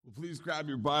Well, please grab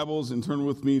your Bibles and turn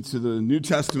with me to the New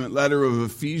Testament letter of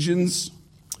Ephesians.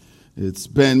 It's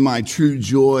been my true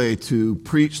joy to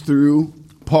preach through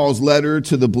Paul's letter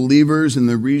to the believers in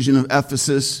the region of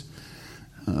Ephesus.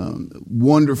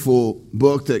 Wonderful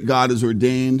book that God has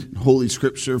ordained, Holy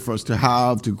Scripture, for us to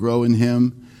have, to grow in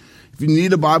Him. If you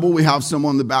need a Bible, we have some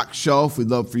on the back shelf. We'd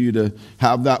love for you to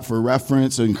have that for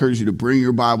reference. I encourage you to bring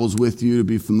your Bibles with you to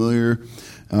be familiar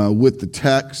with the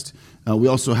text. We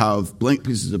also have blank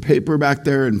pieces of paper back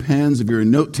there and pens if you're a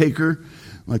note taker.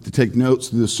 I'd like to take notes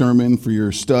through the sermon for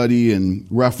your study and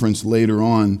reference later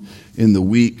on in the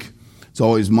week. It's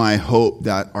always my hope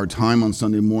that our time on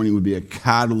Sunday morning would be a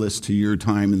catalyst to your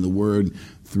time in the Word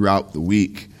throughout the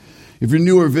week. If you're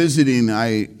new or visiting,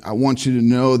 I want you to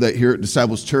know that here at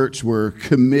Disciples Church, we're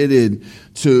committed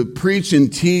to preach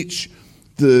and teach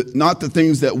not the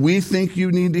things that we think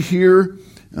you need to hear,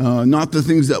 not the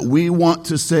things that we want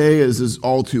to say, as is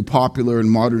all too popular in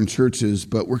modern churches,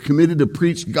 but we're committed to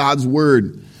preach God's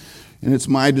Word. And it's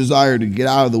my desire to get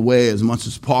out of the way as much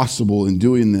as possible in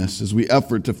doing this as we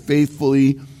effort to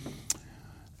faithfully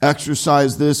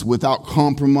exercise this without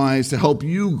compromise to help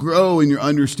you grow in your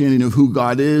understanding of who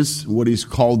God is, what He's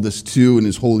called us to in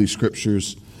His Holy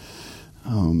Scriptures.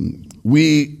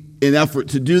 We, in effort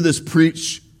to do this,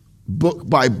 preach book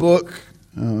by book,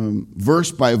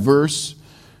 verse by verse,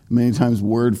 many times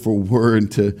word for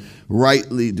word, to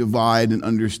rightly divide and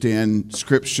understand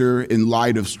Scripture in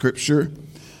light of Scripture.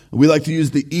 We like to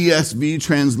use the ESV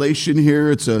translation here.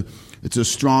 It's a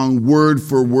strong word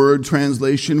for word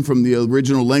translation from the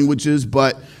original languages,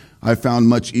 but I found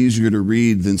much easier to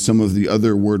read than some of the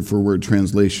other word for word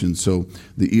translations. So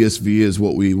the ESV is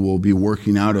what we will be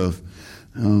working out of.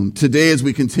 Today, as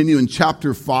we continue in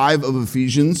chapter 5 of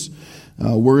Ephesians,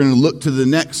 we're going to look to the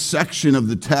next section of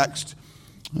the text,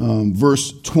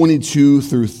 verse 22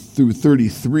 through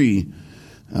 33.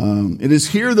 It is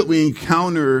here that we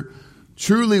encounter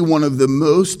truly one of the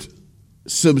most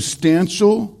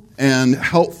substantial and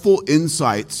helpful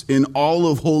insights in all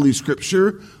of Holy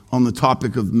Scripture on the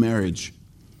topic of marriage.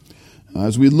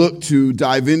 As we look to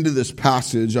dive into this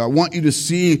passage, I want you to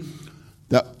see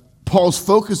that Paul's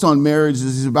focus on marriage,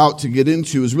 as he's about to get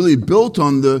into, is really built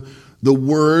on the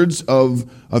words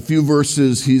of a few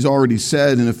verses he's already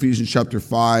said in Ephesians chapter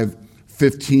 5,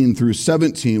 15 through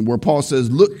 17, where Paul says,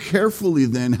 "Look carefully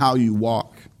then how you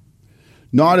walk,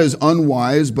 not as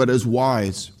unwise, but as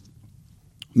wise,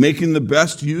 making the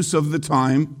best use of the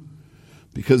time,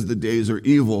 because the days are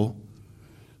evil.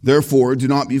 Therefore, do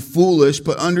not be foolish,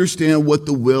 but understand what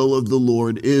the will of the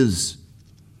Lord is."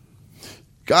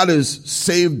 God has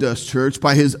saved us, church,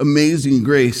 by His amazing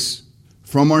grace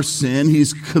from our sin.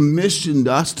 He's commissioned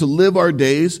us to live our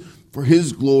days for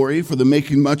His glory, for the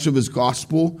making much of His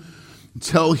gospel,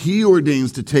 until He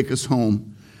ordains to take us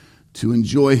home to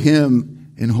enjoy Him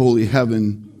in holy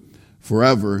heaven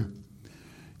forever.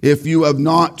 If you have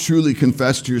not truly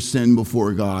confessed your sin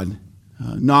before God,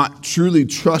 not truly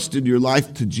trusted your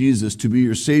life to Jesus to be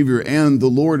your Savior and the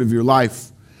Lord of your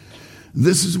life,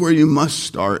 this is where you must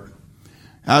start.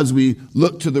 As we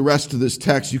look to the rest of this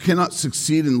text, you cannot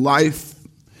succeed in life.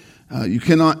 You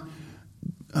cannot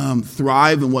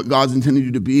thrive in what God's intended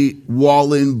you to be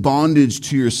while in bondage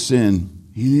to your sin.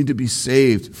 You need to be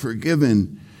saved,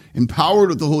 forgiven, empowered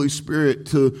with the Holy Spirit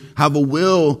to have a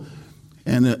will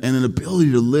and an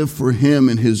ability to live for Him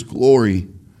and His glory.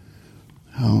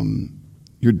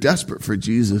 You're desperate for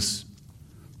Jesus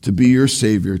to be your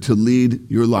Savior, to lead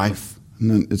your life.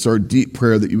 And it's our deep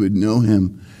prayer that you would know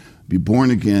Him, be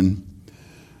born again.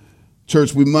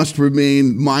 Church, we must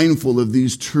remain mindful of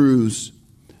these truths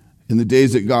in the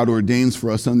days that God ordains for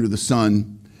us under the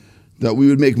sun, that we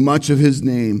would make much of His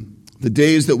name. The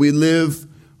days that we live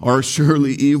are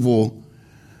surely evil.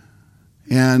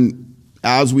 And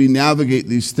as we navigate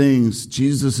these things,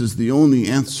 Jesus is the only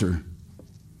answer.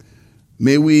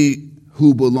 May we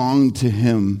who belong to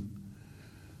Him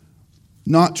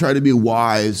not try to be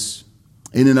wise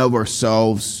in and of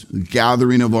ourselves, the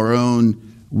gathering of our own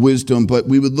wisdom, but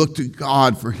we would look to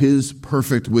God for His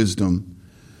perfect wisdom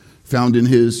found in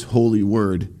His holy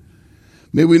word.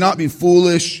 May we not be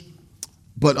foolish,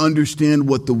 but understand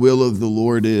what the will of the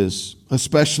Lord is,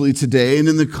 especially today and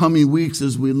in the coming weeks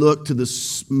as we look to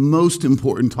this most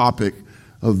important topic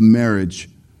of marriage.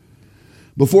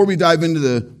 Before we dive into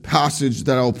the passage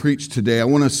that I'll preach today, I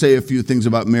want to say a few things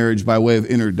about marriage by way of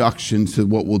introduction to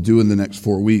what we'll do in the next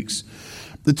 4 weeks.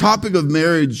 The topic of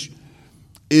marriage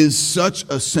is such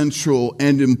a central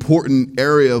and important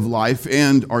area of life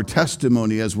and our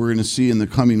testimony, as we're going to see in the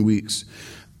coming weeks.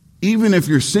 Even if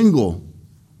you're single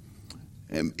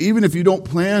Even if you don't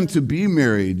plan to be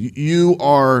married, you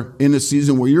are in a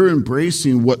season where you're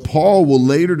embracing what Paul will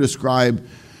later describe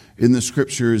in the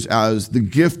scriptures as the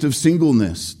gift of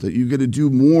singleness, that you get to do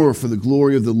more for the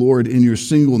glory of the Lord in your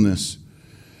singleness.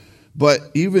 But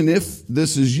even if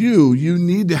this is you, you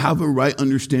need to have a right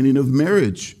understanding of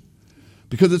marriage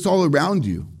because it's all around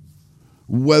you.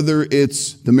 Whether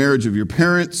it's the marriage of your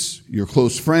parents, your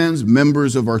close friends,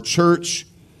 members of our church,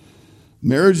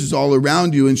 marriage is all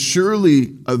around you and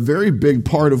surely a very big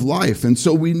part of life. And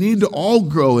so we need to all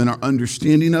grow in our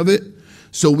understanding of it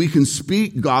so we can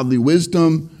speak godly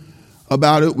wisdom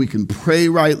about it. We can pray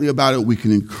rightly about it. We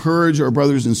can encourage our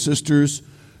brothers and sisters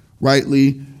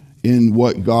rightly in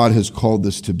what God has called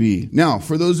this to be. Now,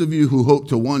 for those of you who hope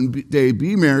to one day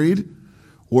be married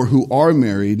or who are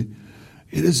married,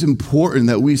 it is important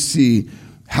that we see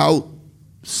how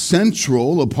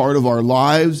central a part of our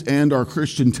lives and our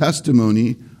Christian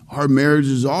testimony our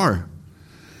marriages are.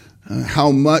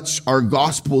 How much our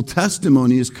gospel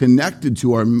testimony is connected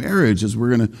to our marriage, as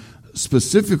we're going to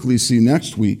specifically see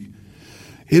next week.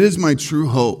 It is my true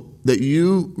hope that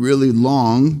you really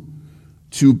long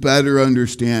to better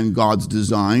understand God's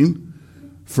design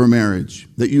for marriage,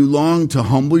 that you long to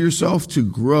humble yourself, to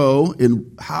grow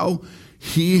in how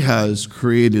He has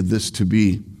created this to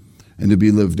be and to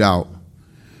be lived out.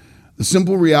 The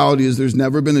simple reality is there's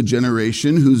never been a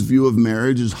generation whose view of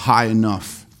marriage is high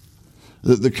enough.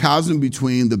 The chasm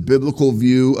between the biblical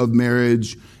view of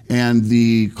marriage and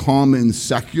the common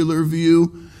secular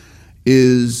view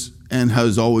is and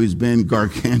has always been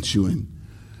gargantuan.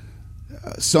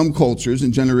 Some cultures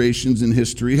and generations in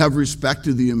history have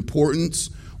respected the importance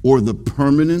or the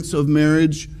permanence of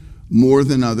marriage more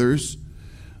than others,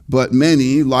 but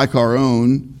many, like our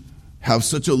own, have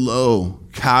such a low,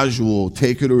 casual,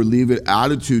 take it or leave it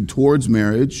attitude towards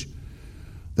marriage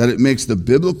that it makes the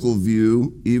biblical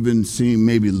view even seem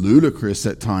maybe ludicrous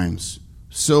at times,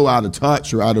 so out of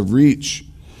touch or out of reach.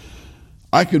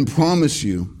 I can promise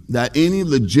you that any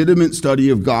legitimate study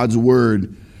of God's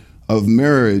word of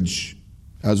marriage,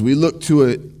 as we look to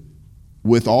it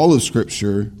with all of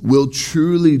Scripture, will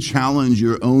truly challenge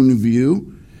your own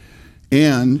view,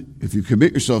 and if you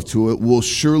commit yourself to it, will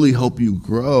surely help you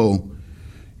grow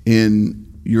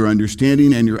in your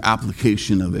understanding and your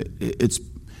application of it. It's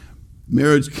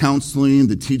marriage counseling,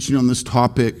 the teaching on this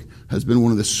topic has been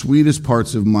one of the sweetest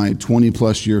parts of my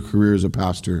 20-plus year career as a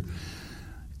pastor,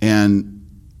 and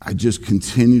I just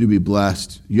continue to be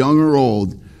blessed, young or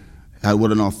old, at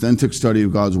what an authentic study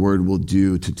of God's word will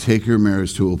do to take your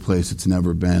marriage to a place it's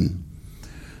never been.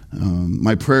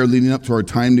 My prayer leading up to our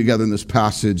time together in this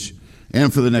passage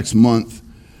and for the next month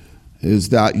is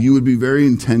that you would be very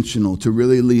intentional to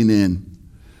really lean in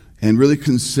and really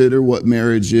consider what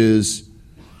marriage is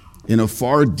in a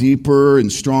far deeper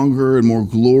and stronger and more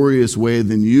glorious way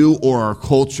than you or our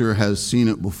culture has seen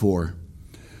it before.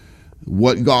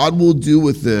 What God will do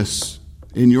with this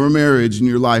in your marriage and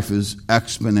your life is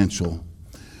exponential.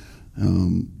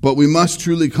 But we must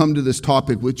truly come to this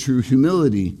topic with true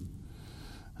humility.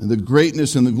 And the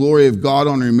greatness and the glory of God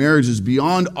on our marriage is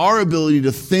beyond our ability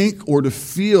to think or to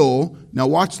feel, now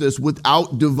watch this,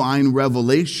 without divine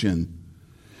revelation,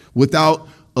 without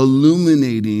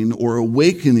illuminating or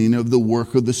awakening of the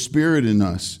work of the Spirit in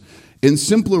us. In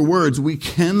simpler words, we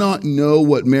cannot know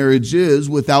what marriage is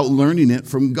without learning it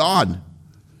from God.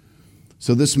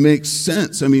 So this makes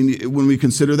sense. I mean, when we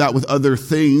consider that with other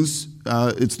things,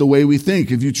 it's the way we think.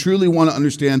 If you truly want to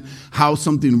understand how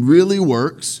something really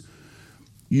works,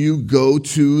 you go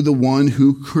to the one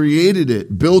who created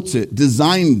it, built it,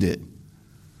 designed it.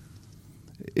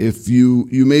 If you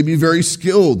may be very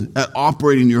skilled at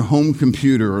operating your home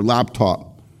computer or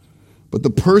laptop, but the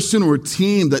person or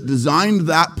team that designed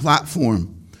that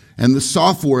platform and the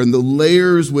software and the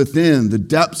layers within, the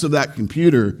depths of that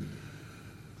computer,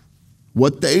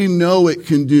 what they know it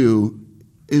can do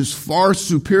is far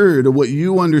superior to what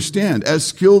you understand, as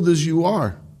skilled as you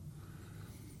are.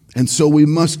 And so we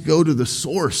must go to the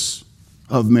source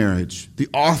of marriage, the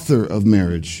author of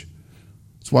marriage.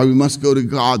 That's why we must go to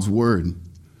God's word,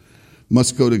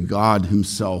 must go to God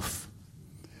himself.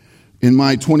 In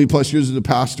my 20-plus years as a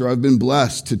pastor, I've been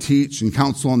blessed to teach and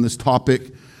counsel on this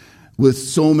topic with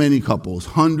so many couples,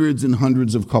 hundreds and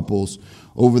hundreds of couples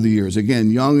over the years. Again,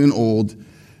 young and old.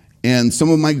 And some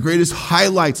of my greatest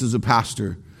highlights as a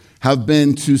pastor have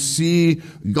been to see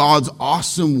God's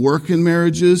awesome work in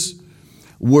marriages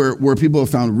where people have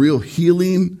found real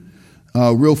healing,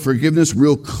 real forgiveness,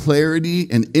 real clarity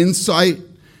and insight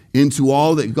into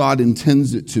all that God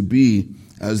intends it to be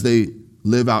as they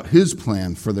live out his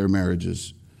plan for their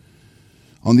marriages.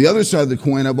 On the other side of the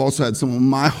coin, I've also had some of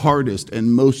my hardest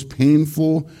and most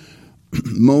painful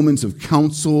moments of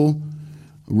counsel,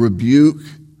 rebuke,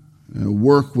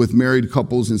 work with married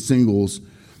couples and singles,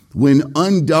 when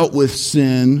undealt with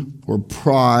sin or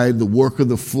pride, the work of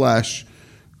the flesh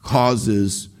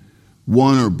causes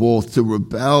one or both to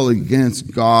rebel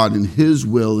against God and his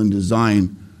will and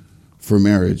design for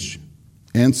marriage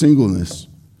and singleness,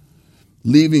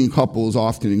 leaving couples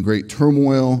often in great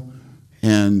turmoil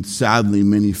and sadly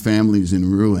many families in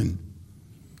ruin.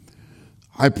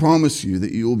 I promise you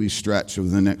that you will be stretched over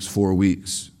the next 4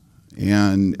 weeks.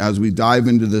 And as we dive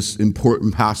into this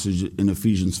important passage in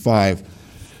Ephesians 5,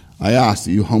 I ask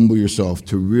that you humble yourself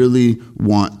to really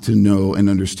want to know and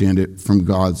understand it from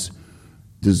God's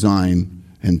design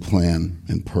and plan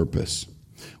and purpose.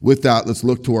 With that, let's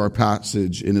look to our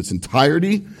passage in its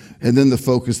entirety and then the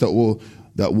focus that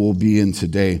we'll be in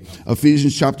today.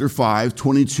 Ephesians chapter 5,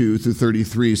 22 through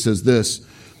 33 says this: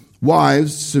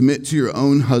 "Wives, submit to your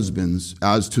own husbands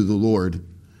as to the Lord.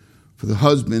 For the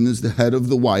husband is the head of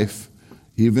the wife,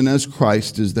 even as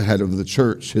Christ is the head of the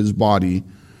church, his body,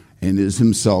 and is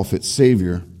himself its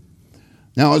Savior.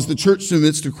 Now, as the church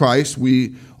submits to Christ,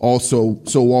 so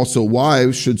also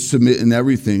wives should submit in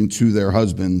everything to their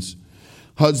husbands.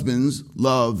 Husbands,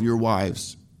 love your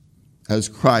wives, as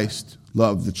Christ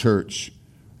loved the church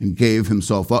and gave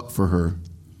himself up for her,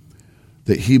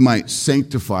 that he might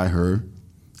sanctify her,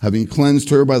 having cleansed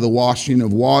her by the washing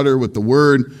of water with the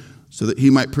word, so that he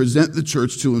might present the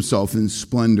church to himself in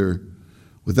splendor,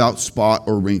 without spot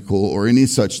or wrinkle or any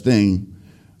such thing,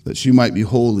 that she might be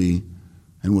holy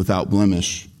and without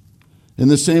blemish. In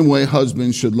the same way,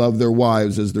 husbands should love their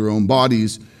wives as their own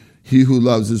bodies. He who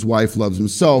loves his wife loves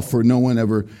himself, for no one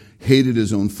ever hated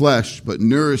his own flesh, but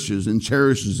nourishes and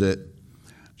cherishes it,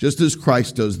 just as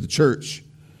Christ does the church,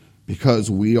 because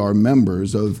we are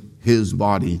members of his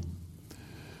body."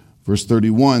 Verse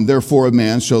 31, "Therefore a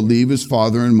man shall leave his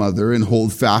father and mother and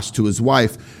hold fast to his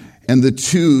wife, and the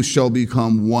two shall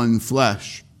become one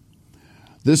flesh.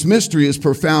 This mystery is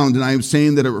profound, and I am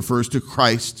saying that it refers to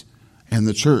Christ and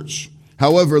the church.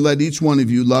 However, let each one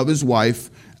of you love his wife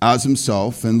as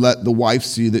himself, and let the wife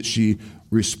see that she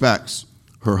respects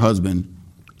her husband."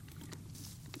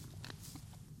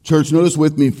 Church, notice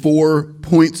with me 4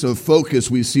 points of focus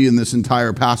we see in this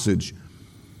entire passage.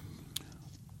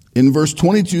 In verse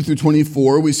 22 through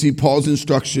 24, we see Paul's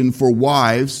instruction for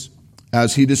wives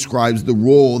as he describes the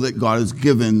role that God has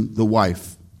given the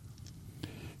wife.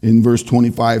 In verse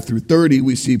 25 through 30,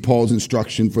 we see Paul's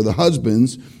instruction for the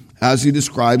husbands as he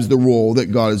describes the role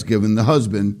that God has given the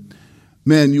husband.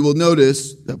 Men, you will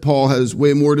notice that Paul has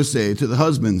way more to say to the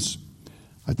husbands.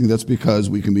 I think that's because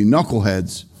we can be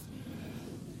knuckleheads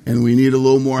and we need a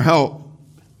little more help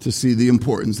to see the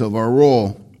importance of our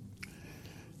role.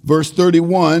 Verse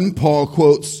 31, Paul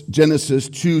quotes Genesis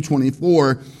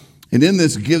 2:24, and in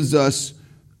this gives us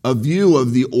a view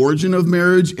of the origin of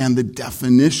marriage and the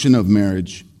definition of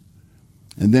marriage.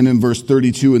 And then in verse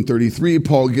 32 and 33,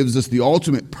 Paul gives us the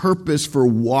ultimate purpose for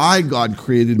why God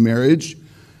created marriage.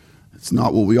 It's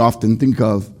not what we often think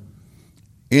of.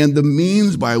 And the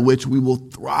means by which we will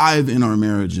thrive in our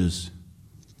marriages.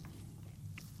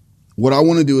 What I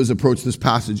want to do is approach this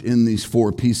passage in these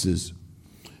 4 pieces.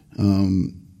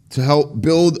 To help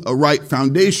build a right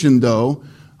foundation, though,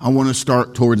 I want to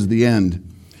start towards the end.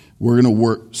 We're going to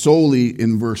work solely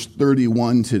in verse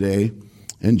 31 today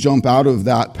and jump out of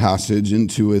that passage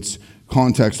into its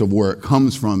context of where it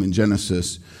comes from in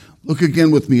Genesis. Look again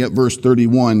with me at verse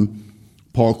 31.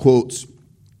 Paul quotes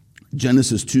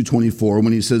Genesis 2:24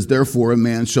 when he says, "Therefore a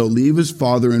man shall leave his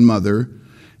father and mother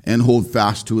and hold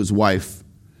fast to his wife,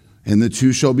 and the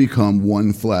two shall become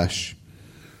one flesh."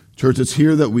 Church, it's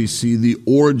here that we see the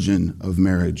origin of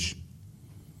marriage.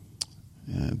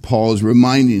 Paul is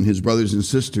reminding his brothers and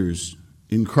sisters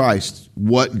in Christ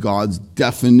what God's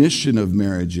definition of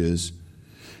marriage is.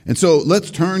 And so let's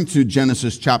turn to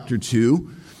Genesis chapter 2,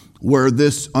 where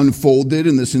this unfolded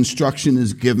and this instruction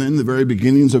is given, the very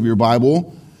beginnings of your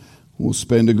Bible. We'll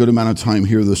spend a good amount of time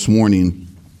here this morning.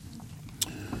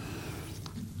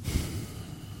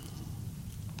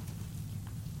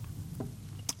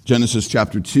 Genesis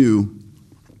chapter 2,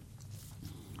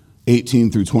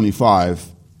 18 through 25.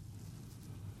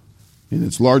 In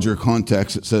its larger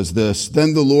context, it says this: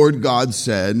 "Then the Lord God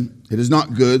said, 'It is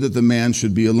not good that the man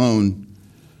should be alone.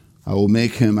 I will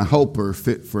make him a helper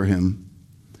fit for him.'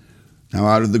 Now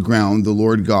out of the ground the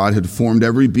Lord God had formed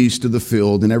every beast of the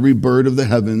field and every bird of the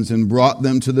heavens and brought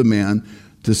them to the man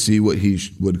to see what he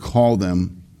would call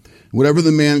them. Whatever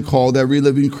the man called every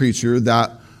living creature,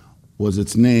 that was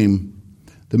its name.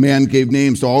 The man gave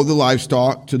names to all the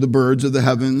livestock, to the birds of the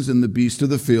heavens and the beasts of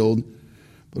the field.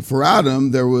 But for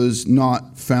Adam there was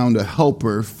not found a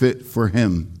helper fit for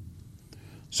him.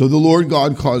 So the Lord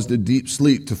God caused a deep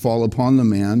sleep to fall upon the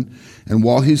man, and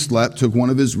while he slept, took one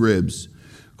of his ribs,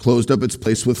 closed up its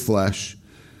place with flesh,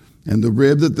 and the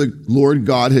rib that the Lord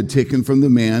God had taken from the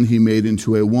man he made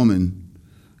into a woman,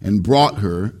 and brought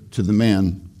her to the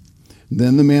man.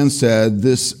 Then the man said,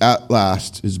 "This at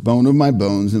last is bone of my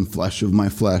bones and flesh of my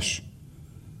flesh.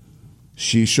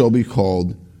 She shall be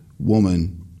called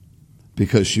woman,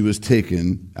 because she was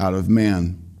taken out of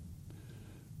man.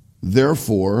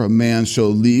 Therefore, a man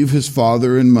shall leave his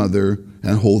father and mother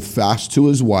and hold fast to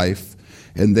his wife,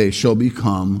 and they shall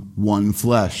become one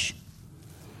flesh.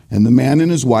 And the man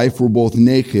and his wife were both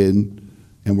naked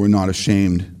and were not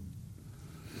ashamed."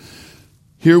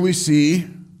 Here we see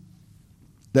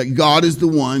that God is the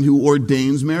one who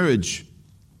ordains marriage,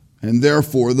 and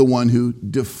therefore the one who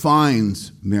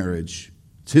defines marriage.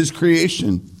 It's his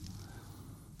creation.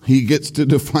 He gets to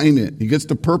define it. He gets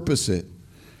to purpose it.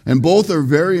 And both are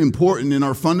very important in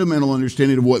our fundamental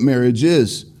understanding of what marriage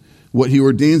is, what he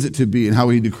ordains it to be, and how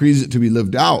he decrees it to be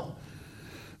lived out.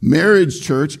 Marriage,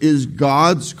 church, is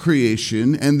God's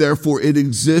creation, and therefore it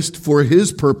exists for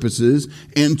his purposes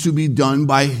and to be done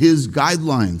by his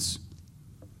guidelines.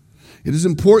 It is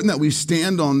important that we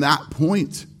stand on that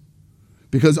point,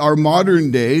 because our modern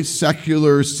day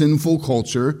secular sinful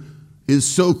culture is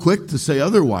so quick to say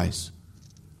otherwise.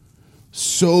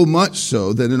 So much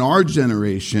so that in our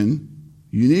generation,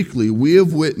 uniquely, we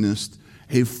have witnessed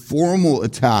a formal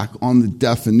attack on the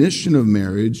definition of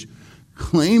marriage,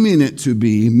 claiming it to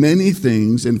be many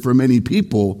things, and for many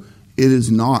people, it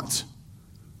is not.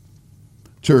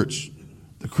 Church,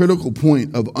 the critical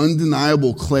point of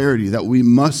undeniable clarity that we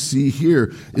must see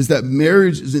here is that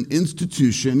marriage is an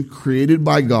institution created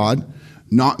by God,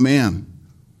 not man.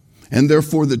 And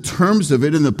therefore, the terms of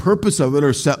it and the purpose of it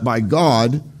are set by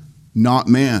God, not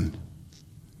man.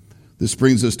 This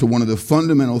brings us to one of the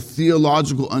fundamental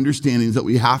theological understandings that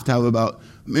we have to have about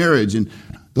marriage. And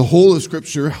the whole of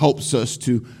Scripture helps us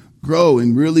to grow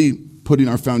in really putting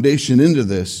our foundation into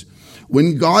this.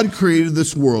 When God created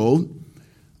this world,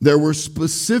 there were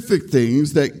specific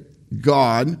things that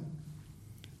God,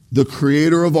 the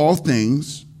creator of all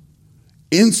things,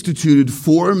 instituted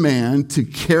for man to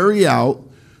carry out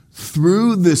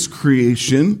through this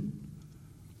creation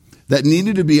that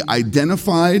needed to be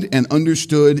identified and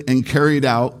understood and carried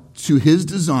out to his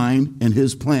design and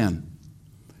his plan.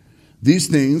 These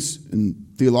things, in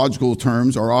theological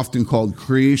terms, are often called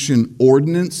creation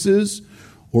ordinances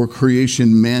or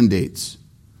creation mandates.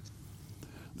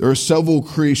 There are several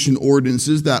creation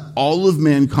ordinances that all of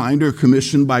mankind are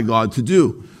commissioned by God to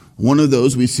do. One of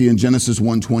those we see in Genesis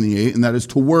 1:28, and that is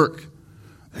to work.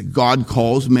 That God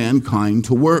calls mankind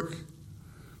to work.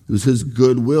 It was his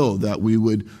good will that we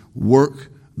would work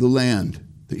the land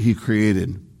that he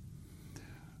created.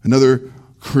 Another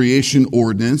creation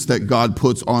ordinance that God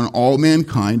puts on all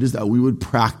mankind is that we would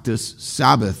practice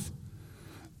Sabbath,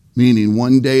 meaning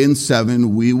one day in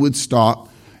 7 we would stop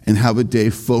and have a day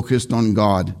focused on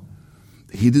God.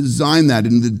 He designed that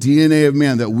in the DNA of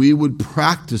man, that we would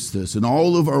practice this in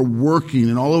all of our working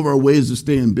and all of our ways of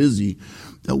staying busy,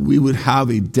 that we would have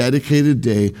a dedicated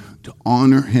day to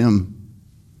honor him.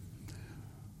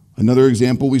 Another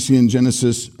example we see in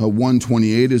Genesis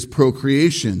 1:28 is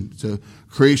procreation. It's a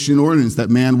creation ordinance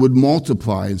that man would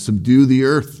multiply and subdue the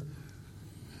earth.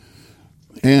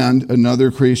 And another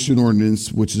creation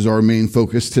ordinance, which is our main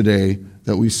focus today,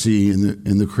 that we see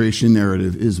in the creation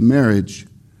narrative, is marriage,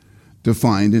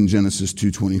 defined in Genesis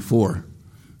 2:24.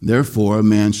 Therefore, a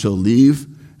man shall leave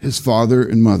his father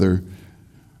and mother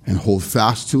and hold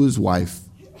fast to his wife,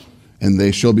 and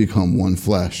they shall become one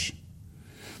flesh.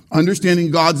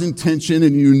 Understanding God's intention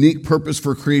and unique purpose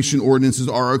for creation ordinances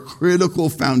are a critical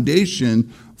foundation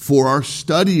for our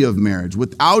study of marriage.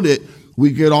 Without it,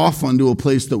 we get off onto a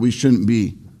place that we shouldn't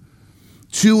be.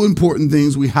 Two important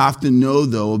things we have to know,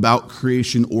 though, about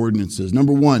creation ordinances.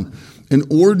 Number one, an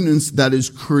ordinance that is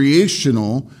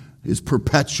creational is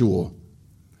perpetual,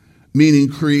 meaning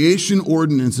creation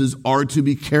ordinances are to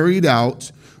be carried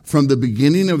out from the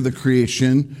beginning of the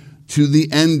creation to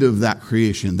the end of that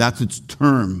creation. That's its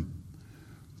term.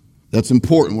 That's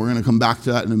important. We're going to come back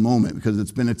to that in a moment because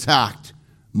it's been attacked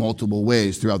multiple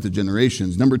ways throughout the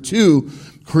generations. Number two,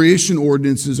 creation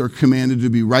ordinances are commanded to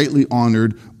be rightly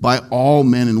honored by all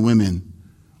men and women,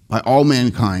 by all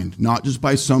mankind, not just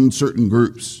by some certain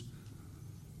groups.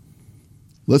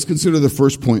 Let's consider the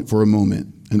first point for a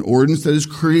moment. An ordinance that is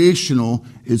creational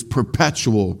is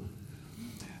perpetual.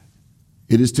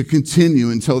 It is to continue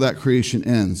until that creation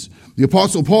ends. The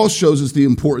Apostle Paul shows us the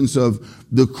importance of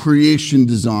the creation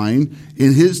design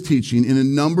in his teaching in a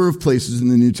number of places in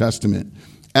the New Testament,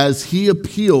 as he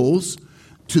appeals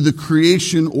to the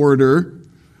creation order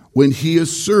when he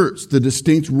asserts the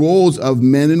distinct roles of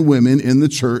men and women in the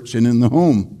church and in the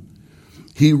home.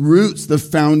 He roots the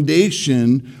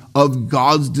foundation of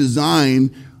God's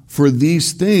design for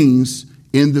these things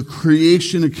in the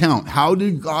creation account. How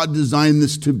did God design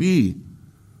this to be?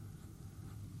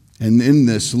 And in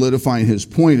this, solidifying his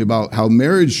point about how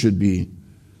marriage should be.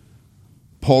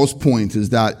 Paul's point is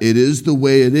that it is the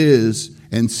way it is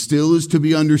and still is to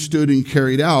be understood and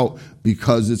carried out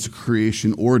because it's a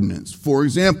creation ordinance. For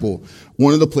example,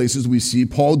 one of the places we see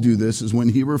Paul do this is when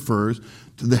he refers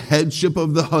to the headship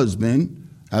of the husband,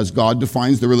 as God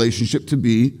defines the relationship to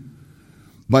be,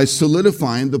 by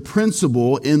solidifying the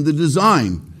principle in the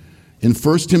design. In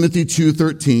 1 Timothy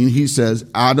 2:13, he says,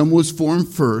 Adam was formed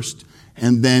first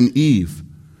and then Eve.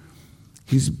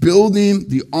 He's building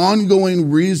the ongoing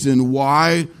reason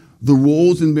why the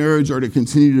roles in marriage are to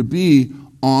continue to be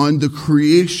on the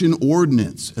creation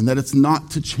ordinance, and that it's not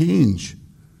to change.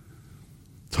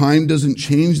 Time doesn't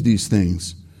change these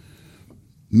things.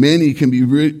 Many can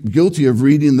be guilty of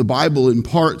reading the Bible in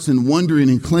parts and wondering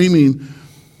and claiming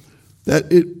that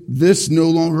this no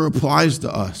longer applies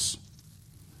to us.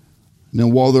 Now,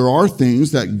 while there are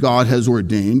things that God has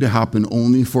ordained to happen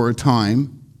only for a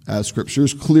time, as Scripture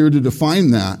is clear to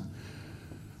define that,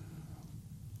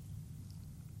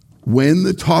 when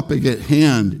the topic at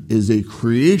hand is a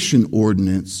creation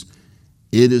ordinance,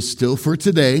 it is still for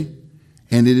today,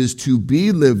 and it is to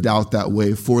be lived out that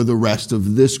way for the rest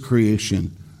of this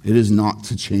creation. It is not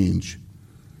to change.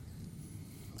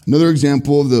 Another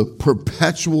example of the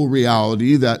perpetual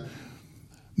reality that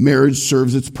marriage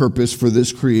serves its purpose for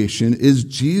this creation is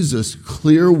Jesus'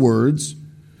 clear words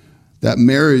that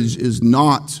marriage is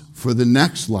not for the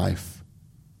next life.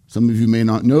 Some of you may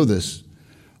not know this.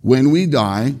 When we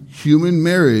die, human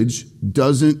marriage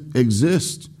doesn't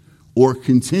exist or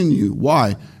continue.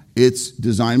 Why? It's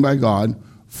designed by God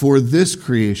for this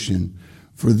creation,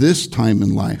 for this time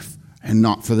in life, and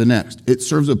not for the next. It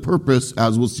serves a purpose,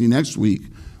 as we'll see next week,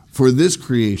 for this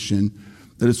creation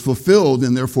that is fulfilled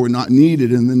and therefore not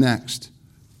needed in the next.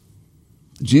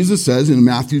 Jesus says in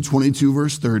Matthew 22,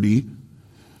 verse 30,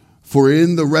 for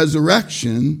in the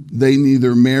resurrection they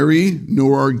neither marry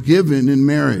nor are given in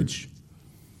marriage,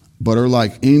 but are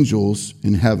like angels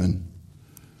in heaven.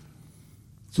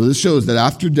 So this shows that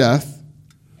after death,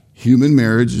 human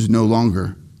marriage is no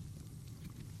longer.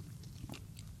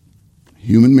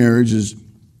 Human marriage is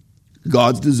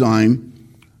God's design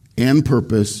and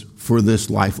purpose for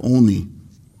this life only.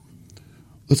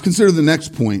 Let's consider the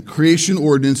next point. Creation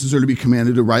ordinances are to be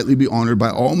commanded to rightly be honored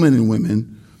by all men and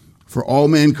women for all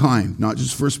mankind, not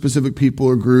just for specific people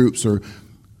or groups, or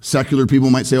secular people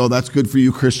might say, oh, that's good for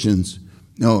you Christians.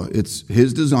 No, it's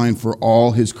his design for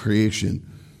all his creation.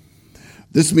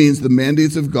 This means the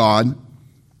mandates of God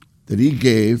that he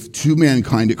gave to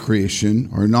mankind at creation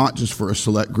are not just for a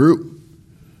select group,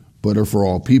 but are for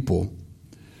all people.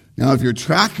 Now, if you're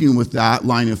tracking with that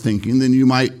line of thinking, then you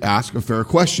might ask a fair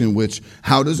question, which,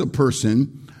 how does a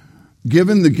person,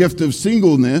 given the gift of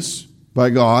singleness by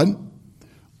God,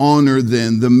 honor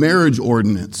then the marriage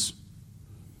ordinance?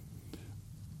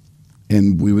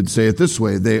 And we would say it this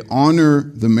way: they honor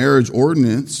the marriage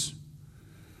ordinance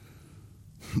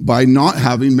by not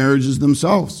having marriages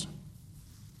themselves.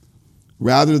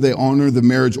 Rather, they honor the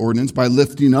marriage ordinance by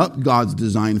lifting up God's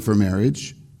design for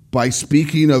marriage, by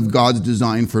speaking of God's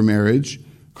design for marriage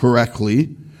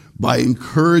correctly, by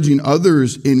encouraging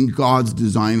others in God's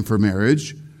design for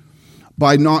marriage,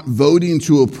 by not voting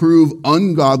to approve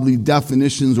ungodly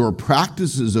definitions or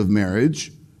practices of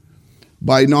marriage,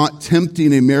 by not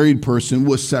tempting a married person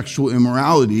with sexual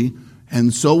immorality,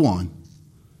 and so on.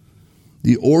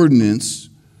 The ordinance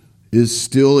is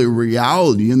still a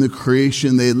reality in the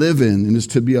creation they live in and is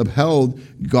to be upheld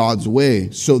God's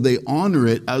way. So they honor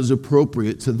it as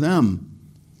appropriate to them.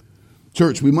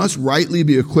 Church, we must rightly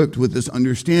be equipped with this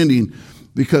understanding,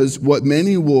 because what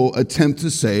many will attempt to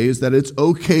say is that it's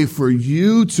okay for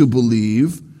you to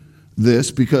believe this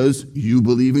because you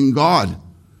believe in God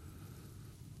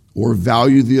or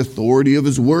value the authority of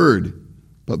his word.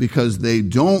 But because they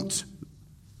don't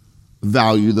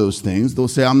value those things, they'll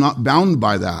say, I'm not bound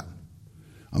by that.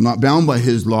 I'm not bound by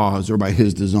his laws or by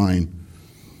his design.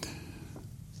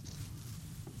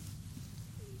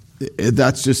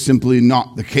 That's just simply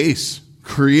not the case.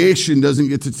 Creation doesn't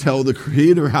get to tell the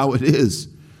Creator how it is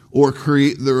or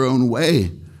create their own way.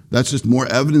 That's just more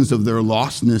evidence of their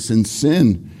lostness and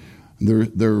sin,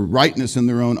 their rightness in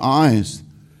their own eyes,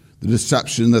 the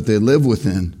deception that they live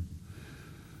within.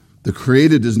 The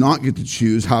created does not get to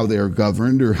choose how they are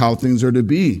governed or how things are to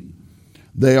be.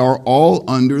 They are all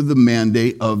under the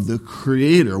mandate of the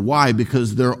Creator. Why?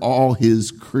 Because they're all his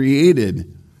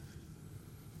created.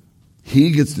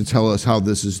 He gets to tell us how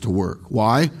this is to work.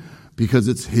 Why? Because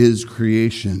it's his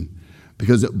creation,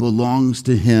 because it belongs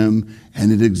to him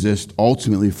and it exists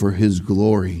ultimately for his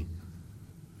glory.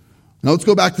 Now let's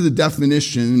go back to the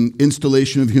definition,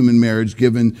 installation of human marriage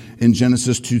given in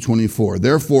Genesis 2:24.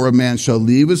 Therefore a man shall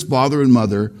leave his father and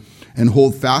mother and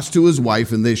hold fast to his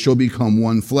wife, and they shall become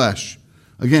one flesh.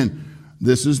 Again,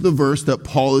 this is the verse that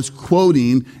Paul is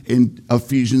quoting in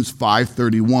Ephesians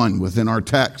 5:31 within our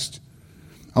text.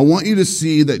 I want you to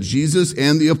see that Jesus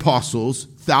and the apostles,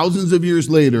 thousands of years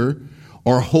later,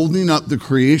 are holding up the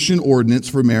creation ordinance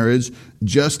for marriage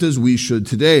just as we should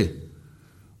today.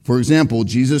 For example,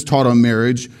 Jesus taught on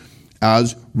marriage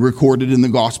as recorded in the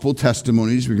gospel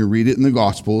testimonies. We can read it in the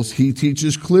gospels. He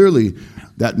teaches clearly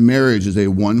that marriage is a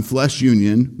one flesh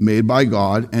union made by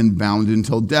God and bound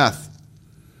until death.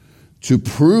 To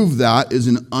prove that is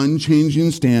an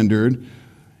unchanging standard.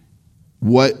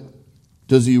 What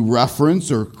does he reference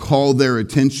or call their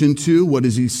attention to? What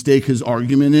does he stake his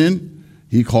argument in?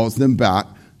 He calls them back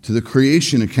to the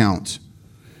creation account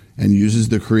and uses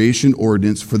the creation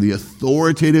ordinance for the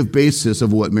authoritative basis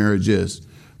of what marriage is.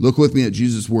 Look with me at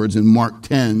Jesus' words in Mark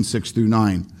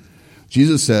 10:6-9.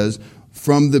 Jesus says,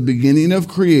 "From the beginning of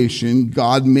creation,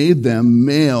 God made them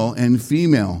male and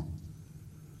female.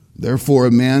 Therefore,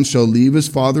 a man shall leave his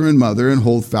father and mother and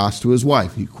hold fast to his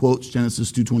wife." He quotes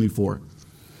Genesis 2:24.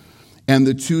 "And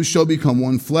the two shall become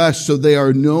one flesh, so they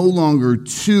are no longer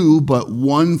two, but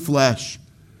one flesh.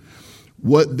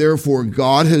 What therefore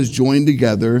God has joined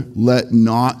together, let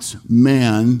not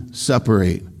man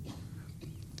separate."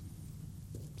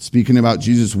 Speaking about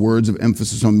Jesus' words of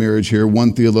emphasis on marriage here,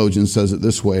 one theologian says it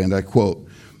this way, and I quote,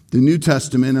 "The New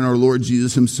Testament and our Lord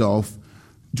Jesus himself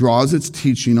draws its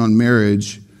teaching on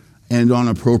marriage and on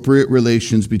appropriate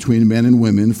relations between men and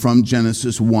women from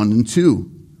Genesis 1 and 2.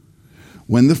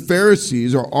 When the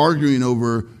Pharisees are arguing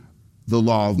over the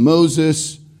law of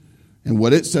Moses and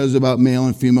what it says about male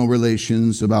and female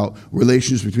relations, about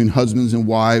relations between husbands and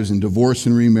wives and divorce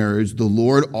and remarriage, the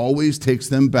Lord always takes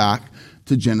them back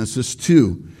to Genesis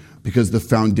 2 because the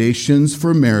foundations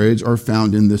for marriage are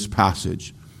found in this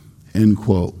passage." End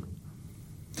quote.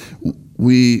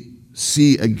 We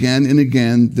see again and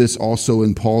again this also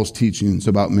in Paul's teachings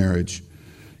about marriage.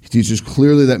 He teaches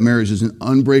clearly that marriage is an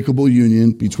unbreakable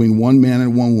union between one man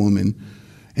and one woman.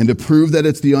 And to prove that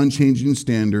it's the unchanging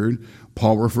standard,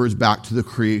 Paul refers back to the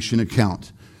creation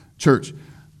account. Church,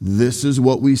 this is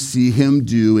what we see him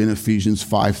do in Ephesians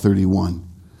 5:31.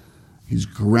 He's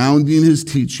grounding his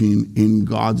teaching in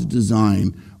God's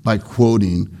design by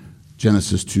quoting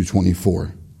Genesis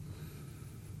 2:24.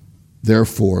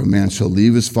 "Therefore, a man shall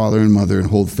leave his father and mother and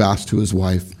hold fast to his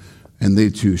wife, and they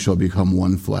two shall become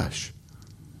one flesh."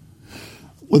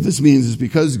 What this means is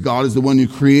because God is the one who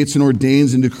creates and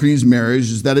ordains and decrees marriage,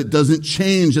 is that it doesn't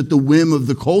change at the whim of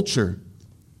the culture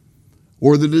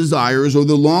or the desires or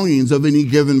the longings of any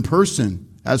given person,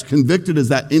 as convicted as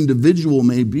that individual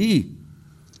may be.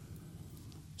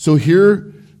 So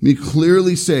hear me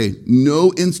clearly say,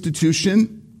 no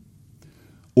institution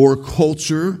or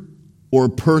culture or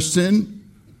person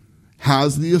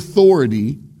has the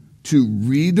authority to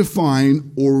redefine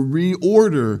or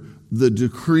reorder the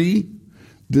decree,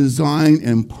 design,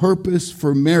 and purpose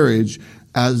for marriage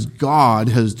as God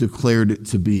has declared it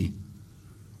to be.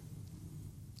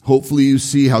 Hopefully you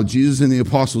see how Jesus and the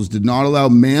apostles did not allow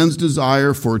man's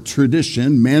desire for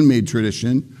tradition, man-made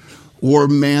tradition, or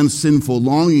man's sinful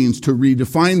longings to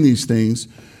redefine these things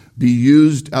be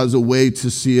used as a way to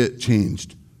see it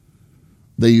changed.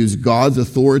 They use God's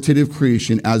authoritative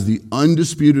creation as the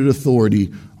undisputed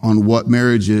authority on what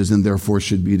marriage is and therefore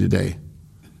should be today.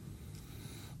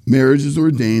 Marriage is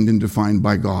ordained and defined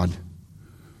by God.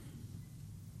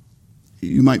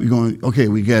 You might be going, okay,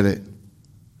 we get it.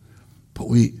 But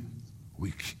we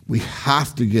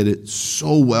have to get it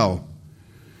so well.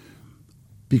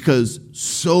 Because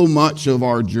so much of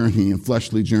our journey and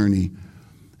fleshly journey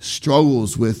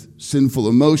struggles with sinful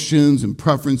emotions and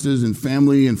preferences and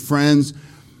family and friends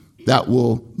that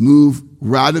will move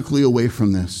radically away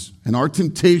from this. And our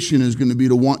temptation is going to be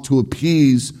to want to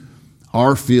appease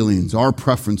our feelings, our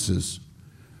preferences.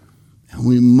 And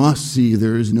we must see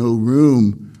there is no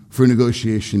room for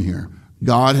negotiation here.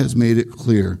 God has made it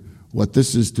clear what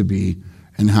this is to be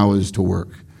and how it is to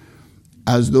work.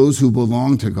 As those who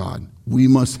belong to God, we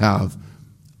must have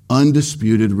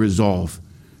undisputed resolve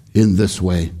in this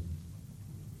way.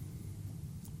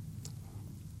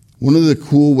 One of the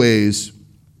cool ways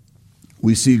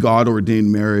we see God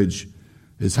ordained marriage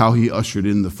is how he ushered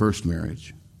in the first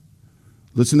marriage.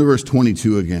 Listen to verse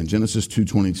 22 again, Genesis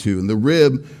 2:22. "And the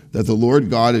rib that the Lord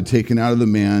God had taken out of the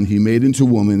man, he made into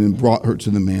woman and brought her to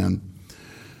the man.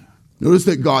 Notice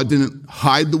that God didn't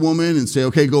hide the woman and say,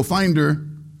 okay, go find her.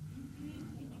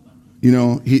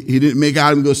 He didn't make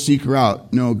Adam go seek her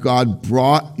out. No, God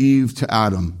brought Eve to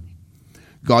Adam.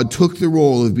 God took the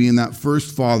role of being that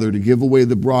first father to give away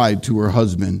the bride to her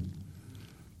husband.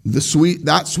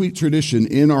 That sweet tradition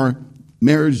in our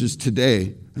marriages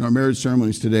today, in our marriage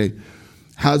ceremonies today,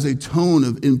 has a tone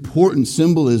of important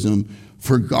symbolism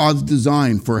for God's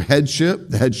design for headship,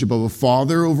 the headship of a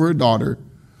father over a daughter,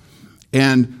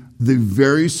 and the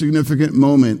very significant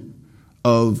moment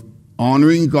of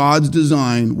honoring God's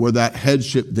design where that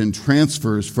headship then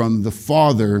transfers from the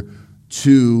father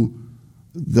to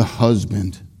the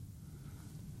husband.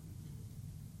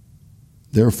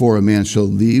 Therefore, a man shall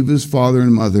leave his father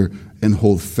and mother and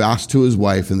hold fast to his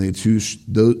wife, and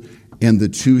the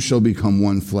two shall become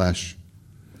one flesh.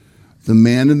 The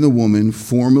man and the woman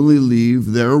formally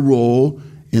leave their role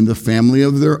in the family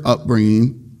of their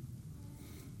upbringing,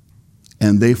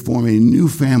 and they form a new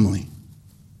family.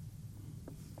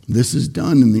 This is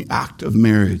done in the act of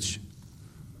marriage,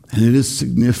 and it is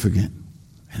significant,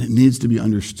 and it needs to be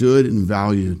understood and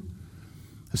valued.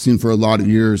 I've seen for a lot of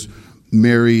years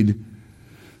married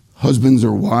husbands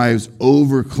or wives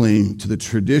overcling to the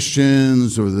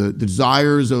traditions or the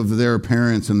desires of their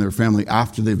parents and their family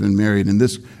after they've been married. And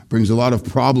this brings a lot of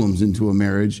problems into a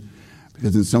marriage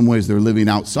because in some ways they're living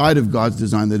outside of God's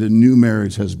design that a new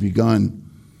marriage has begun.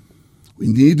 We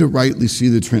need to rightly see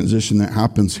the transition that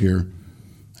happens here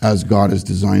as God has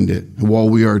designed it. And while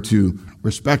we are to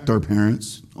respect our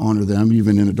parents, honor them,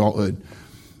 even in adulthood,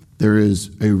 there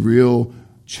is a real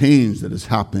change that has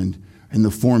happened in the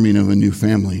forming of a new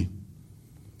family.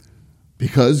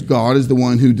 Because God is the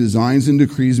one who designs and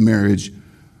decrees marriage,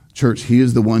 church, he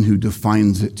is the one who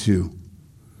defines it too.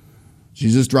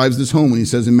 Jesus drives this home when he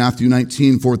says in Matthew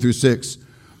 19, 4-6,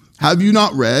 have you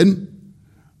not read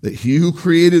that he who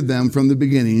created them from the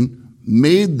beginning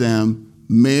made them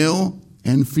male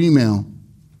and female,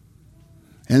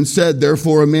 and said,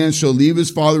 therefore a man shall leave his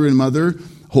father and mother,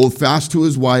 hold fast to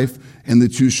his wife, and the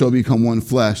two shall become one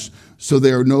flesh. So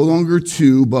they are no longer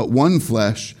two, but one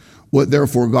flesh. What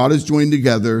therefore God has joined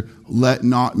together, let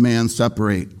not man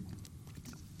separate.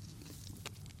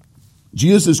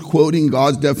 Jesus is quoting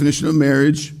God's definition of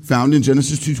marriage found in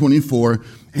Genesis 2:24,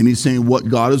 and he's saying what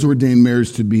God has ordained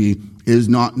marriage to be is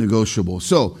not negotiable.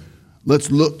 So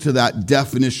let's look to that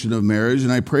definition of marriage,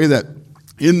 and I pray that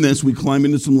in this we climb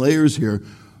into some layers here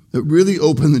that really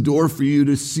open the door for you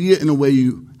to see it in a way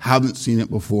you haven't seen it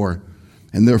before,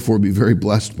 and therefore be very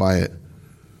blessed by it.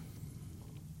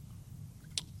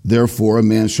 Therefore, a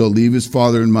man shall leave his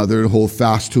father and mother and hold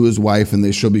fast to his wife, and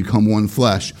they shall become one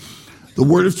flesh. The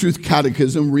Word of Truth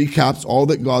Catechism recaps all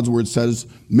that God's Word says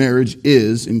marriage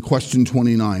is in question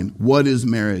 29. What is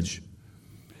marriage?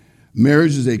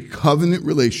 Marriage is a covenant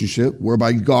relationship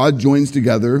whereby God joins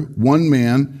together one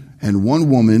man and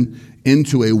one woman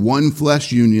into a one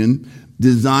flesh union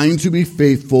designed to be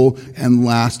faithful and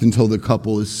last until the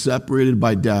couple is separated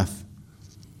by death.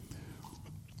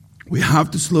 We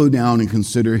have to slow down and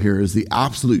consider here is the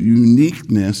absolute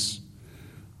uniqueness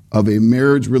of a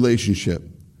marriage relationship,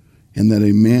 and that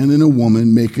a man and a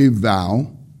woman make a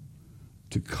vow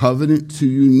to covenant to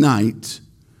unite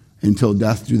until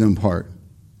death do them part.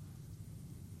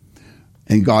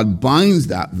 And God binds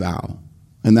that vow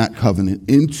and that covenant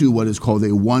into what is called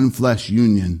a one flesh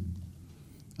union,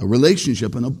 a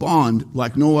relationship and a bond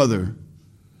like no other.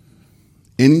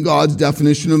 In God's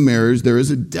definition of marriage, there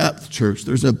is a depth, church.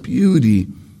 There's a beauty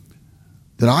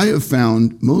that I have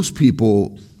found most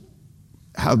people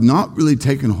have not really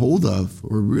taken hold of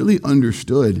or really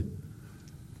understood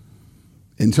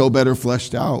until better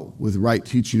fleshed out with right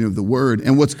teaching of the Word.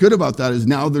 And what's good about that is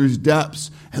now there's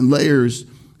depths and layers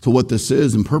to what this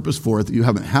is and purpose for it that you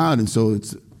haven't had. And so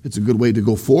it's a good way to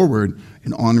go forward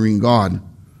in honoring God.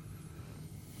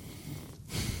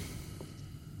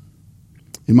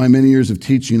 In my many years of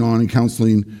teaching on and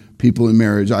counseling people in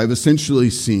marriage, I've essentially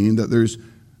seen that there's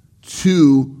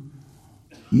two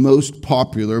most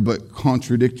popular but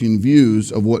contradicting views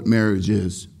of what marriage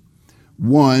is.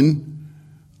 One,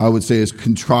 I would say, is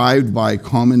contrived by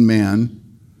common man,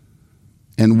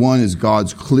 and one is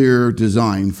God's clear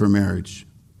design for marriage.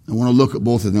 I want to look at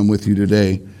both of them with you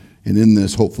today, and in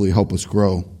this, hopefully help us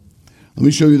grow. Let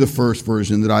me show you the first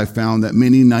version that I found that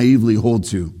many naively hold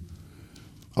to.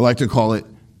 I like to call it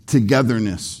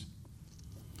togetherness.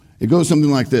 It goes something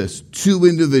like this. Two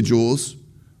individuals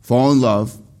fall in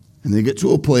love, and they get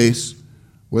to a place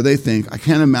where they think, I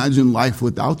can't imagine life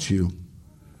without you.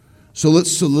 So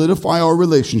let's solidify our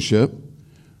relationship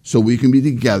so we can be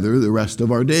together the rest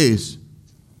of our days.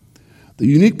 The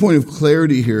unique point of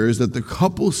clarity here is that the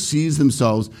couple sees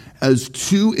themselves as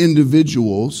two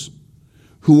individuals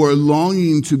who are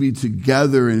longing to be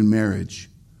together in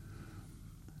marriage.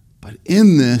 But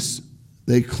in this,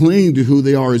 they cling to who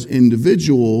they are as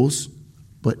individuals,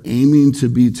 but aiming to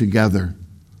be together.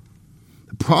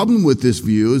 The problem with this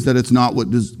view is that it's not what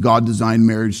God designed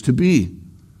marriage to be.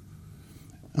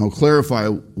 I'll clarify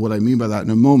what I mean by that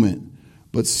in a moment.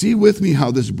 But see with me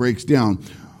how this breaks down.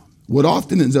 What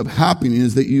often ends up happening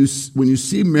is that when you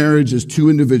see marriage as two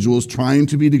individuals trying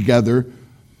to be together,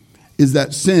 is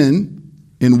that sin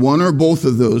in one or both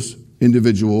of those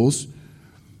individuals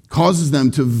causes them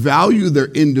to value their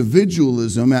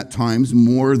individualism at times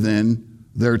more than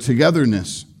their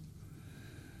togetherness,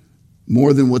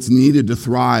 more than what's needed to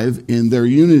thrive in their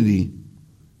unity.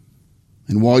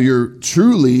 And while you're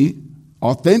truly,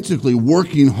 authentically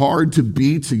working hard to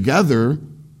be together,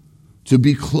 to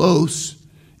be close,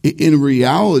 in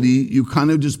reality, you kind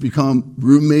of just become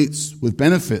roommates with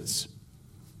benefits.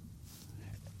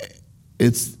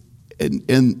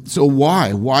 And so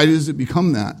why? Why does it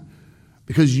become that?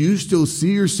 Because you still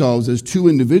see yourselves as two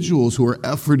individuals who are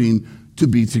efforting to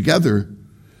be together.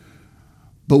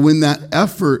 But when that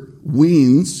effort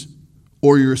weans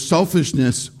or your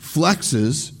selfishness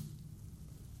flexes,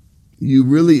 you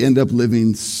really end up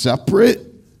living separate,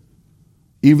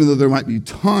 even though there might be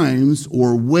times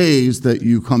or ways that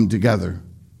you come together.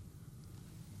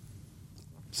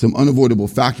 Some unavoidable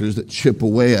factors that chip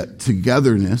away at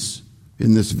togetherness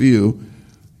in this view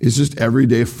is just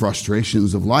everyday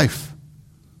frustrations of life.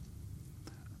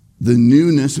 The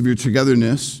newness of your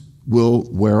togetherness will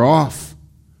wear off.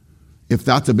 If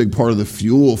that's a big part of the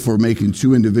fuel for making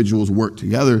two individuals work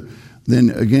together,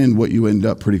 then again, what you end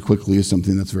up pretty quickly is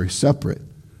something that's very separate.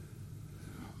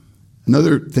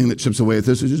 Another thing that chips away at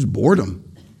this is just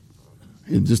boredom.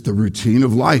 It's just the routine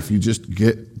of life. You just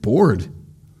get bored.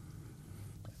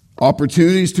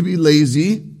 Opportunities to be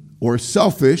lazy or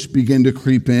selfish begin to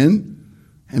creep in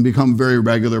and become very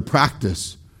regular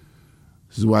practice.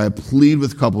 This is why I plead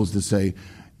with couples to say,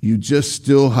 you just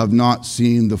still have not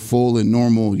seen the full and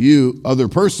normal other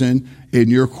person in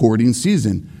your courting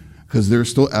season, because they're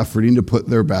still efforting to put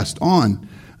their best on.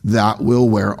 That will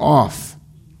wear off.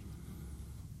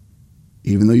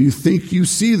 Even though you think you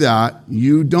see that,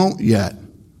 you don't yet.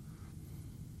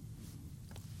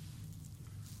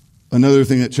 Another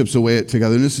thing that chips away at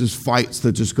togetherness is fights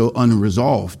that just go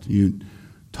unresolved. You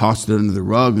toss it under the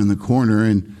rug in the corner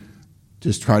and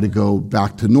just try to go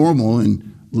back to normal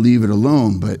and leave it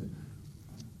alone. But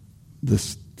the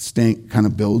stank kind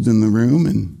of builds in the room,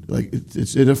 and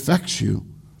it affects you.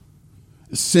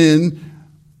 Sin,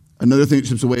 another thing that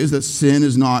chips away, is that sin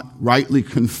is not rightly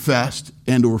confessed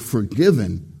and or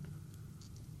forgiven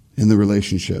in the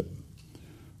relationship.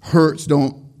 Hurts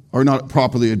are not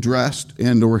properly addressed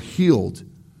and or healed.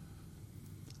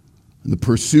 And the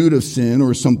pursuit of sin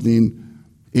or something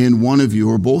in one of you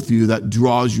or both of you that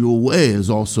draws you away is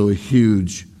also a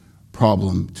huge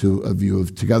problem to a view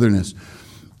of togetherness.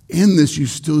 In this, you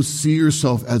still see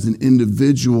yourself as an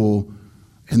individual,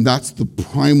 and that's the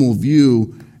primal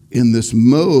view. In this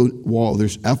mode, while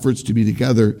there's efforts to be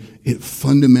together, it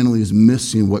fundamentally is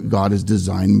missing what God has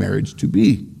designed marriage to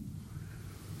be.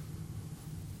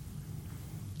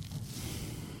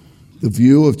 The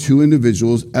view of two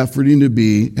individuals efforting to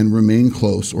be and remain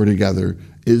close or together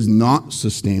is not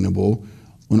sustainable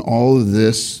when all of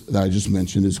this that I just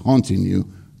mentioned is haunting you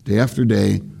day after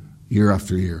day, year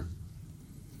after year.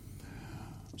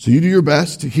 So you do your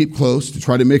best to keep close, to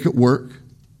try to make it work,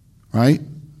 right?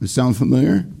 Does it sound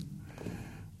familiar?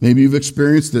 Maybe you've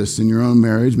experienced this in your own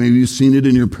marriage. Maybe you've seen it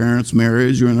in your parents'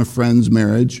 marriage or in a friend's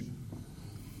marriage.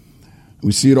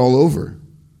 We see it all over.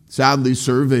 Sadly,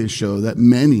 surveys show that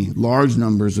large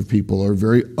numbers of people are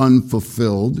very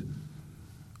unfulfilled,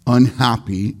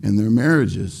 unhappy in their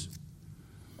marriages.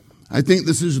 I think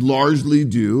this is largely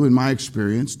due, in my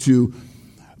experience, to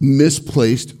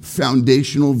misplaced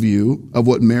foundational view of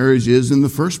what marriage is in the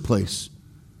first place.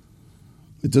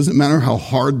 It doesn't matter how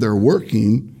hard they're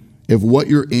working if what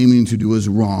you're aiming to do is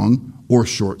wrong or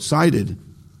short-sighted.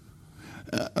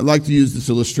 I like to use this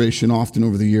illustration often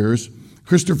over the years.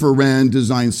 Christopher Wren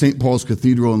designed St. Paul's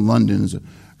Cathedral in London. There's a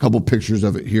couple pictures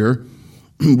of it here.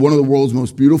 One of the world's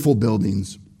most beautiful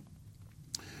buildings.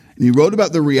 And he wrote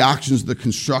about the reactions of the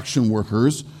construction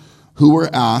workers who were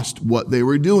asked what they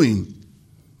were doing.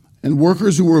 And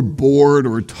workers who were bored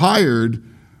or tired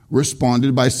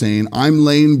responded by saying, "I'm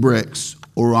laying bricks,"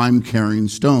 or "I'm carrying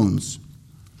stones."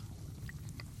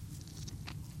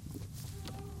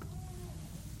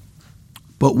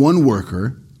 But one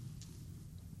worker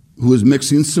who was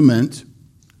mixing cement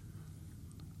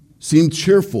seemed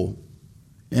cheerful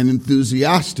and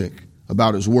enthusiastic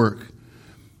about his work.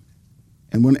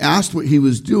 And when asked what he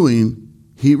was doing,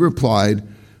 he replied,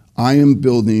 "I am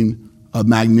building a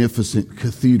magnificent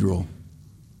cathedral."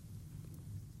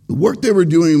 The work they were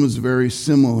doing was very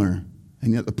similar,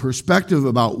 and yet the perspective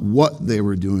about what they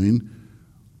were doing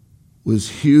was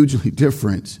hugely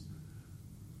different.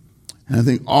 And I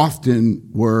think often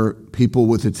where people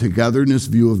with a togetherness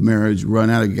view of marriage run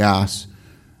out of gas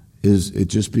is it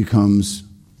just becomes,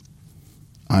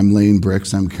 I'm laying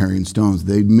bricks, I'm carrying stones.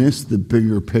 They miss the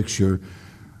bigger picture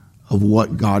of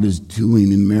what God is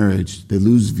doing in marriage. They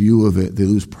lose view of it. They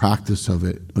lose practice of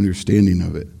it, understanding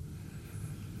of it.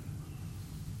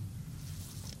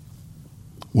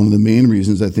 One of the main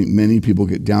reasons I think many people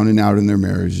get down and out in their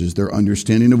marriage is their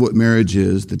understanding of what marriage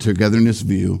is, the togetherness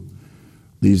view,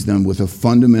 leaves them with a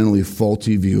fundamentally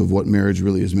faulty view of what marriage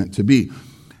really is meant to be.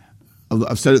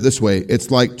 I've said it this way.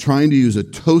 It's like trying to use a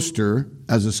toaster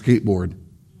as a skateboard,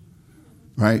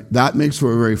 right? That makes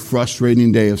for a very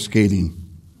frustrating day of skating,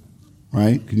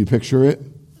 right? Can you picture it?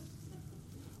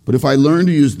 But if I learn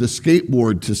to use the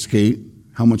skateboard to skate,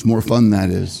 how much more fun that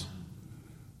is.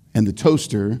 And the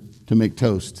toaster to make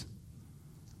toast,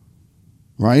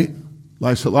 right?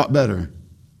 Life's a lot better.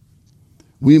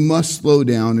 We must slow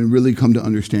down and really come to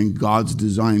understand God's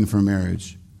design for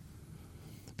marriage,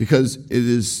 because it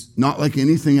is not like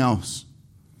anything else.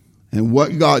 And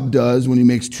what God does when he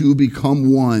makes two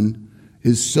become one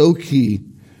is so key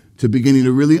to beginning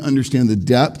to really understand the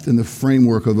depth and the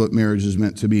framework of what marriage is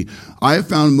meant to be. I have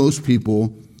found most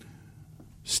people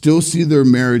still see their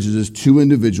marriages as two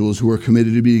individuals who are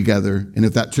committed to be together. And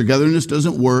if that togetherness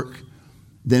doesn't work,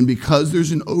 then because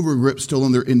there's an overgrip still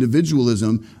on their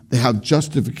individualism, they have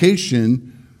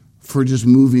justification for just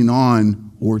moving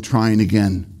on or trying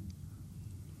again.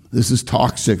 This is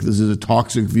toxic. This is a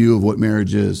toxic view of what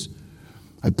marriage is.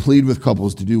 I plead with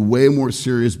couples to do way more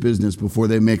serious business before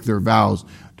they make their vows,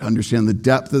 to understand the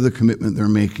depth of the commitment they're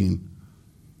making.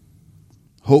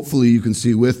 Hopefully you can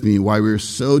see with me why we're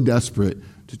so desperate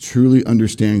to truly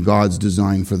understand God's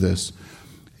design for this.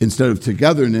 Instead of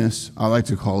togetherness, I like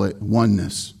to call it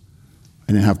oneness.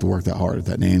 I didn't have to work that hard at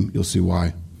that name. You'll see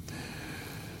why.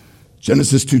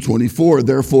 Genesis 2:24,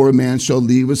 therefore a man shall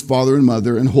leave his father and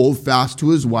mother and hold fast to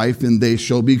his wife, and they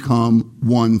shall become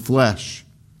one flesh.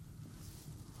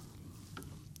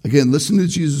 Again, listen to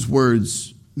Jesus'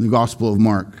 words in the Gospel of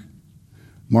Mark.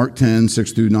 Mark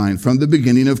 10:6-9. From the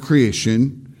beginning of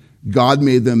creation, God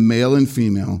made them male and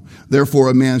female. Therefore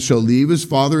a man shall leave his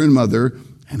father and mother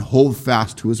and hold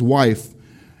fast to his wife,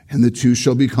 and the two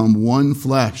shall become one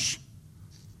flesh.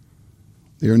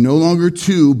 They are no longer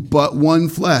two, but one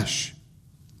flesh.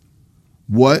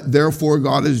 What therefore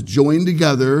God has joined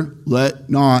together, let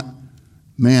not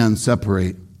man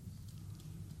separate.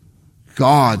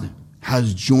 God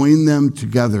has joined them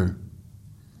together.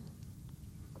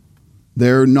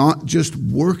 They're not just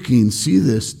working, see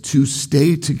this, to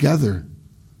stay together.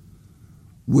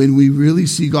 When we really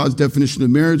see God's definition of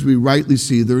marriage, we rightly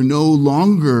see they're no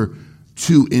longer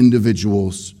two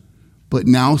individuals, but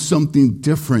now something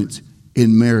different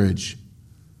in marriage.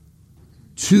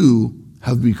 Two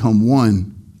have become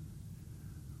one.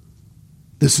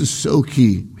 This is so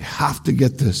key. We have to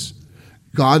get this.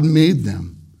 God made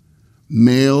them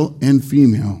male and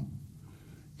female.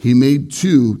 He made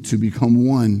two to become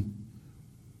one.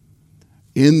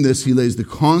 In this, he lays the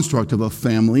construct of a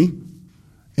family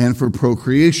and for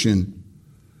procreation.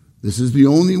 This is the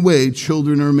only way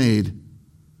children are made.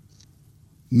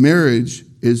 Marriage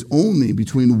is only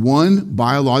between one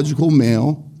biological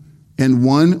male and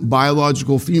one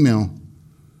biological female.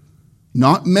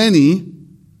 Not many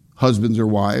husbands or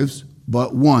wives,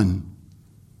 but one.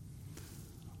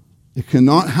 It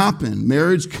cannot happen.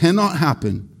 Marriage cannot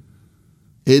happen.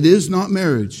 It is not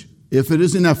marriage if it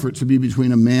is an effort to be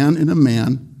between a man and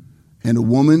a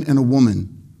woman and a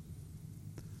woman.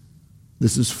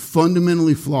 This is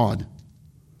fundamentally flawed.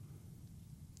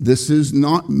 This is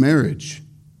not marriage.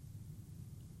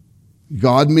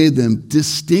 God made them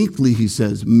distinctly, he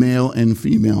says, male and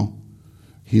female.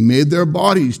 He made their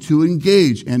bodies to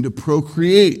engage and to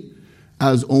procreate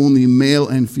as only male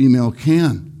and female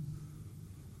can.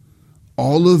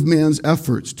 All of man's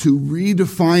efforts to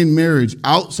redefine marriage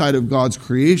outside of God's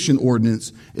creation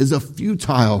ordinance is a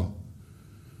futile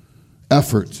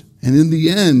effort. And in the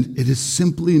end, it is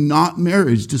simply not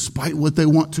marriage, despite what they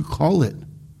want to call it.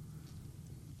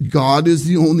 God is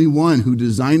the only one who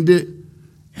designed it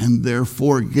and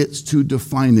therefore gets to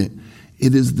define it.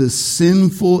 It is the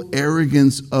sinful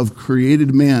arrogance of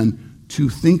created man to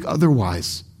think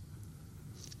otherwise.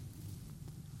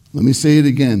 Let me say it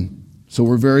again so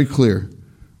we're very clear.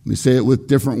 Let me say it with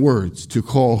different words. To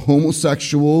call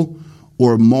homosexual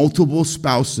or multiple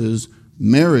spouses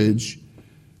marriage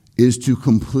is to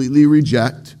completely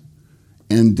reject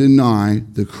and deny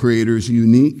the Creator's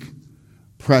unique,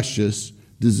 precious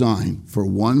design for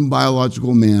one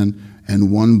biological man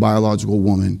and one biological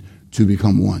woman to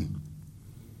become one.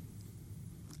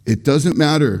 It doesn't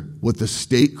matter what the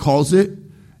state calls it.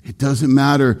 It doesn't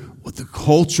matter what the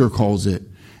culture calls it.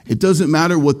 It doesn't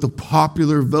matter what the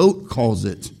popular vote calls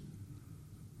it.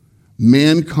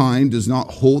 Mankind does not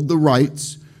hold the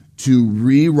rights to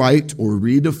rewrite or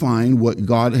redefine what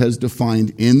God has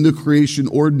defined in the creation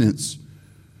ordinance,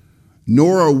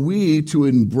 nor are we to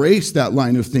embrace that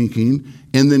line of thinking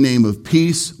in the name of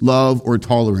peace, love, or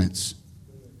tolerance.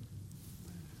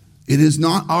 It is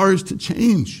not ours to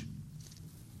change.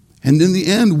 And in the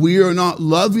end, we are not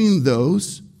loving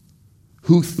those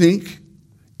who think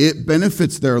it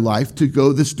benefits their life to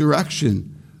go this direction.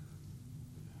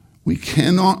 We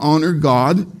cannot honor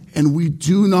God, and we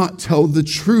do not tell the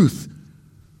truth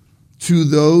to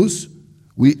those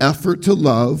we effort to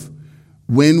love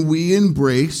when we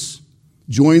embrace,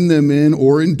 join them in,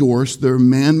 or endorse their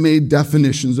man-made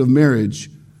definitions of marriage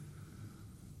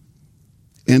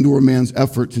and or man's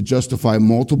effort to justify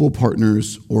multiple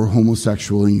partners or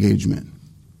homosexual engagement.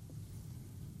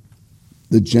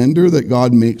 The gender that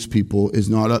God makes people is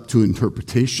not up to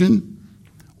interpretation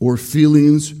or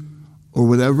feelings or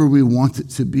whatever we want it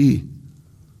to be.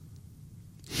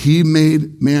 He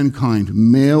made mankind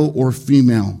male or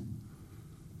female.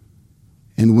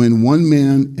 And when one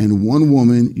man and one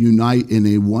woman unite in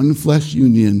a one flesh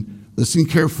union, listen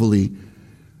carefully,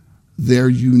 they're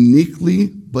uniquely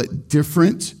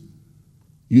different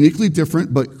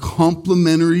but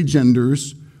complementary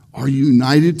genders are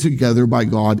united together by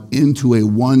God into a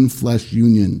one flesh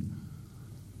union.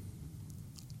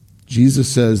 Jesus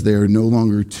says they are no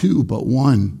longer two, but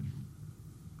one.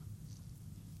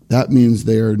 That means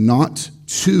they are not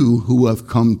two who have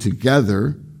come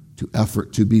together to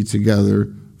effort to be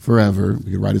together forever.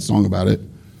 We could write a song about it.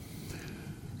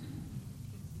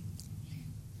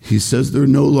 He says they're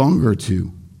no longer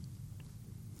two.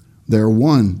 They're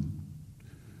one.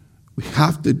 We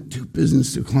have to do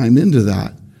business to climb into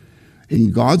that.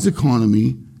 In God's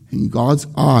economy, in God's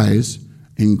eyes,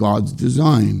 in God's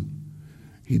design.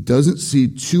 He doesn't see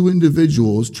two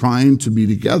individuals trying to be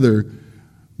together,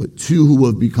 but two who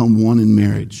have become one in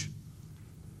marriage.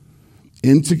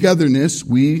 In togetherness,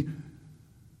 the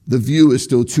view is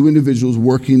still two individuals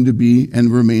working to be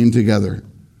and remain together.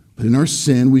 But in our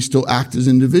sin, we still act as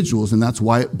individuals, and that's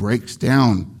why it breaks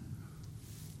down.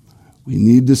 We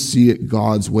need to see it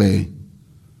God's way,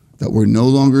 that we're no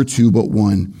longer two, but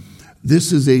one.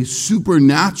 This is a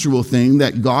supernatural thing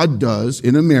that God does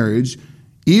in a marriage,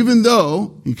 even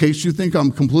though, in case you think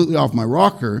I'm completely off my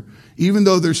rocker, even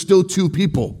though there's still two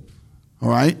people, all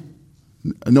right?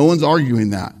 No one's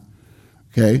arguing that,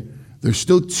 okay? There's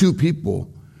still two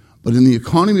people, but in the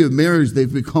economy of marriage,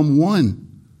 they've become one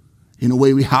in a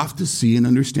way we have to see and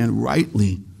understand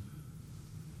rightly.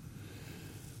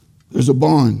 There's a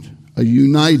bond, a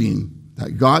uniting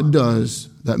that God does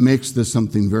that makes this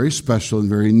something very special and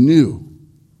very new.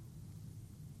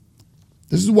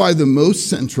 This is why the most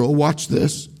central, watch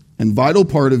this, and vital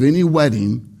part of any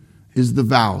wedding is the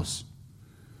vows.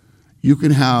 You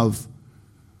can have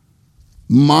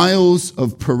miles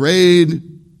of parade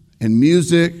and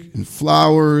music and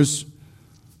flowers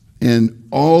and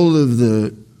all of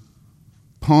the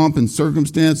pomp and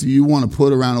circumstance that you want to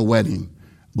put around a wedding.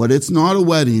 But it's not a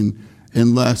wedding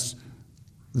unless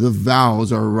the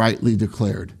vows are rightly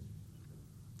declared.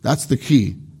 That's the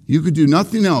key. You could do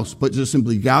nothing else but just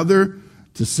simply gather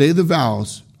to say the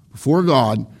vows before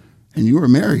God, and you are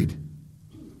married.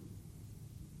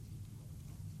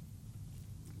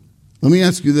 Let me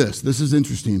ask you this. This is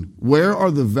interesting. Where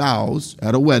are the vows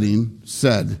at a wedding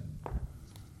said?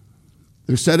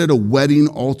 They're said at a wedding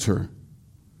altar.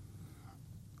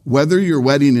 Whether your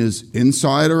wedding is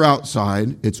inside or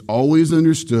outside, it's always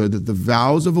understood that the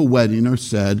vows of a wedding are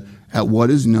said at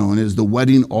what is known as the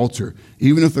wedding altar,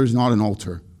 even if there's not an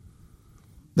altar.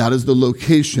 That is the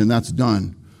location that's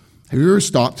done. Have you ever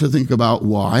stopped to think about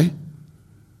why?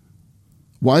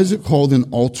 Why is it called an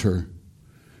altar?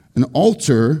 An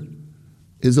altar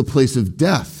is a place of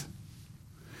death.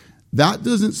 That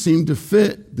doesn't seem to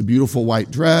fit the beautiful white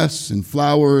dress and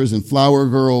flowers and flower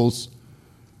girls,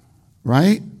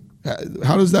 right?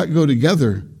 How does that go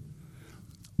together?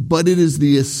 But it is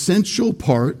the essential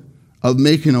part of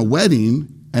making a wedding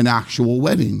an actual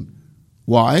wedding.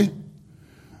 Why?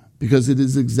 Because it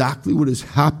is exactly what is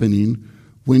happening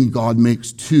when God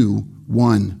makes two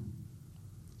one.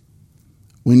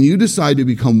 When you decide to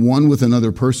become one with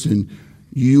another person,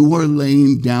 you are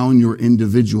laying down your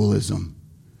individualism.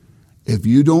 If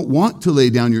you don't want to lay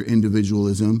down your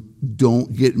individualism,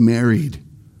 don't get married.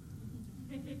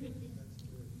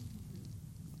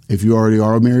 If you already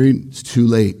are married, it's too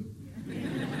late.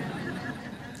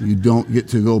 You don't get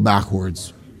to go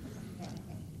backwards.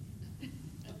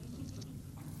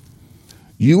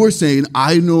 You are saying,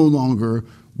 I no longer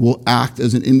will act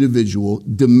as an individual,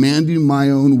 demanding my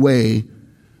own way,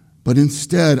 but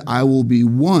instead I will be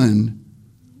one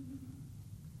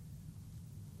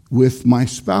with my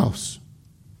spouse.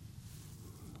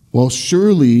 Well,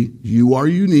 surely you are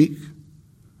unique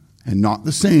and not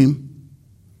the same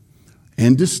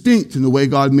and distinct in the way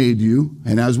God made you,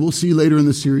 and as we'll see later in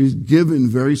the series, given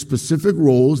very specific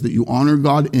roles that you honor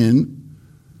God in.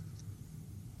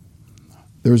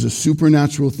 There's a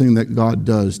supernatural thing that God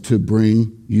does to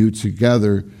bring you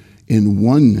together in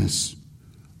oneness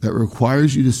that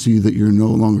requires you to see that you're no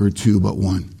longer two but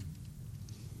one.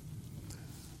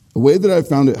 The way that I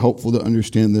found it helpful to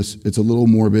understand this, it's a little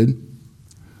morbid,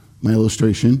 my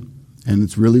illustration, and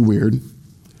it's really weird,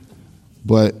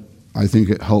 but I think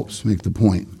it helps make the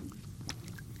point.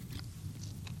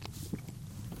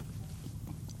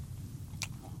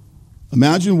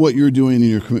 Imagine what you're doing in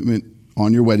your commitment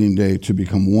on your wedding day to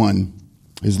become one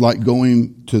is like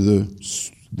going to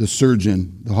the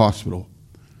surgeon, the hospital.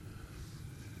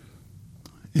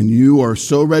 And you are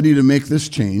so ready to make this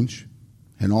change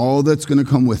and all that's going to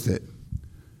come with it.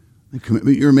 The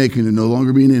commitment you're making to no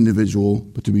longer be an individual,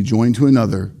 but to be joined to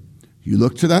another. You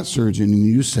look to that surgeon and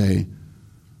you say,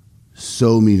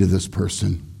 sew me to this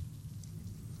person.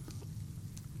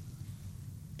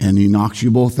 And he knocks you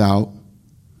both out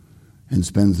and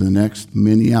spends the next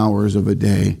many hours of a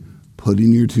day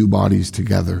putting your two bodies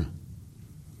together.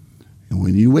 And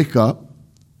when you wake up,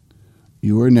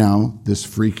 you are now this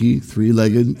freaky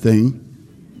three-legged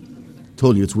thing.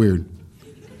 Told you it's weird.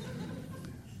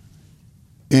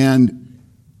 And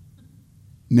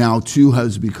now two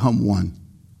has become one.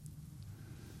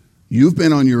 You've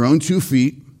been on your own 2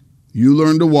 feet. You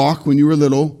learned to walk when you were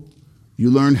little. You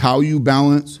learned how you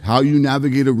balance, how you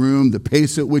navigate a room, the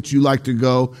pace at which you like to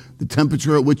go, the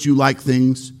temperature at which you like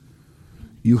things.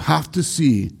 You have to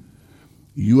see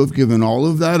you have given all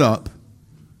of that up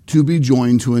to be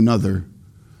joined to another.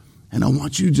 And I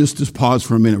want you just to pause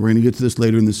for a minute. We're going to get to this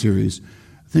later in the series.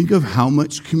 Think of how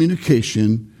much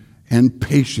communication and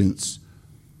patience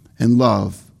and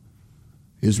love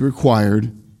is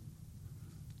required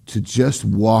to just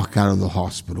walk out of the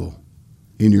hospital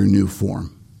in your new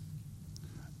form.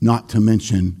 Not to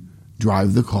mention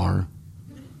drive the car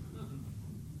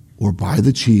or buy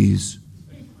the cheese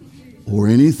or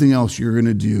anything else you're going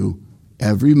to do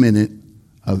every minute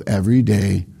of every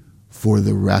day for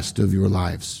the rest of your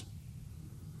lives.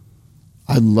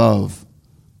 I'd love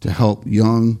to help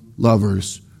young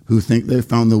lovers who think they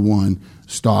found the one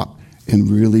stop and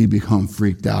really become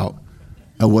freaked out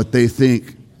at what they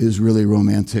think is really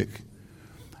romantic.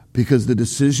 Because the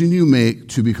decision you make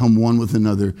to become one with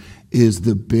another is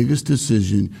the biggest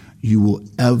decision you will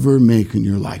ever make in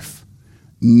your life.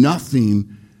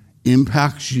 Nothing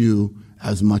impacts you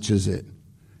as much as it.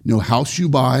 No house you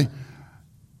buy,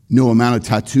 no amount of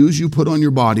tattoos you put on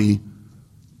your body,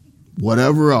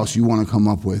 whatever else you want to come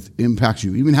up with impacts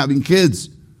you. Even having kids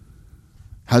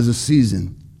has a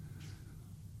season.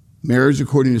 Marriage,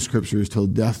 according to Scripture, is till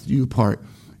death do you part.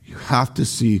 You have to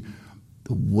see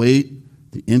the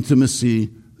weight, the intimacy,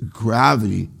 the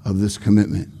gravity of this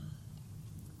commitment.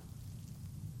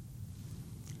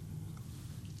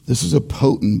 This is a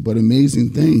potent but amazing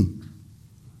thing.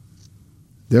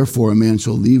 Therefore, a man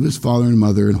shall leave his father and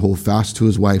mother and hold fast to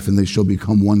his wife, and they shall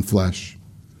become one flesh.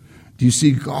 Do you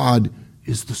see? God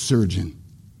is the surgeon.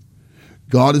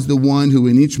 God is the one who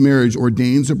in each marriage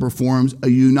ordains and performs a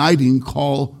uniting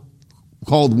call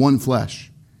called one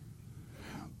flesh.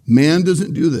 Man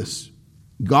doesn't do this.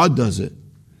 God does it.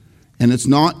 And it's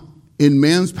not in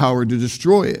man's power to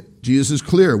destroy it. Jesus is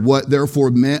clear. What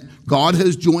therefore God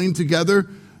has joined together,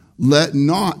 let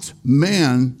not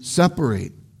man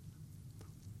separate.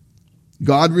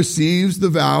 God receives the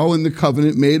vow and the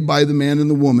covenant made by the man and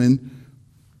the woman,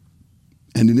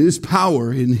 and in his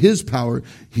power,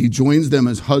 he joins them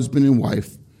as husband and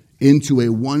wife into a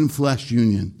one flesh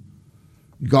union.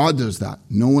 God does that.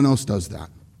 No one else does that.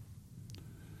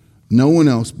 No one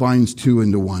else binds two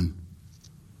into one.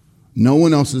 No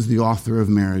one else is the author of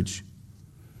marriage.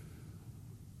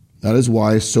 That is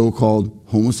why so-called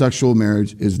homosexual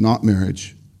marriage is not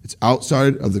marriage. It's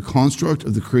outside of the construct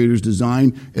of the Creator's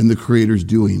design and the Creator's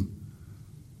doing.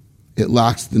 It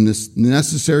lacks the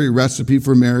necessary recipe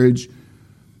for marriage,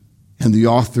 and the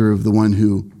author of the one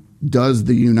who does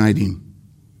the uniting.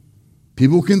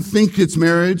 People can think it's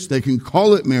marriage, they can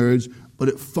call it marriage, but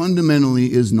it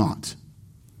fundamentally is not.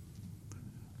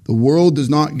 The world does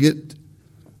not get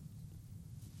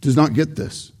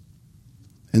this.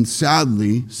 And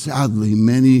sadly,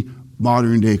 many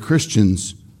modern day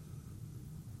Christians,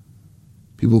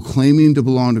 people claiming to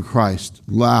belong to Christ,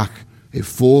 lack a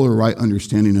full or right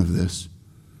understanding of this,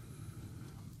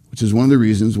 which is one of the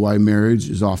reasons why marriage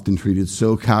is often treated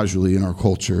so casually in our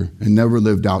culture and never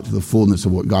lived out to the fullness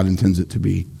of what God intends it to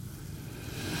be.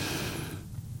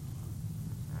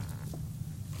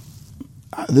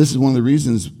 This is one of the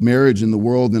reasons marriage in the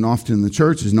world and often in the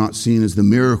church is not seen as the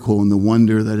miracle and the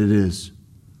wonder that it is.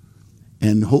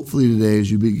 And hopefully today,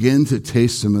 as you begin to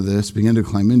taste some of this, begin to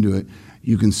climb into it,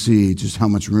 you can see just how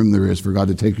much room there is for God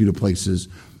to take you to places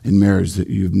in marriage that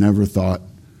you've never thought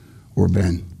or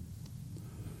been.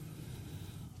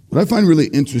 What I find really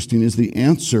interesting is the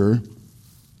answer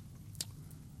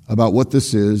about what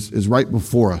this is right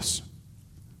before us.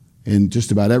 In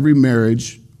just about every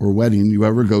marriage or wedding you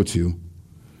ever go to,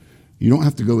 you don't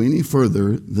have to go any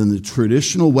further than the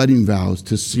traditional wedding vows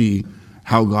to see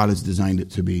how God has designed it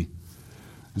to be.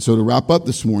 And so to wrap up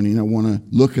this morning, I want to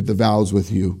look at the vows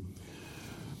with you.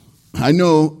 I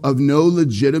know of no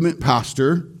legitimate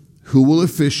pastor who will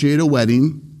officiate a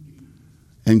wedding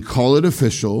and call it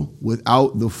official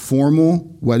without the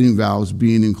formal wedding vows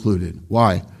being included.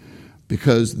 Why?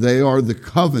 Because they are the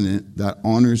covenant that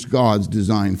honors God's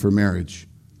design for marriage.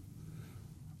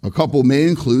 A couple may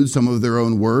include some of their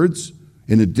own words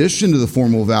in addition to the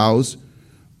formal vows,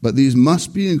 but these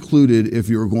must be included if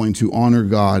you're going to honor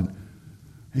God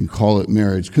and call it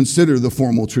marriage. Consider the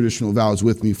formal traditional vows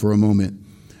with me for a moment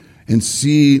and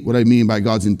see what I mean by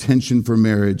God's intention for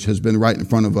marriage has been right in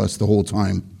front of us the whole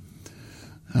time.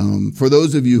 For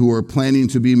those of you who are planning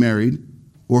to be married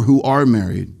or who are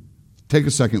married, take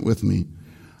a second with me.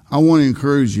 I want to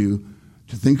encourage you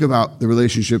to think about the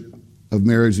relationship of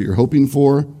marriage that you're hoping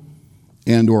for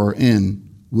and or are in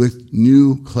with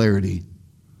new clarity,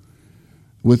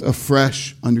 with a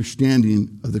fresh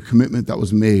understanding of the commitment that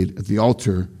was made at the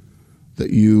altar that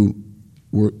you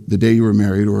were the day you were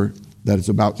married or that it's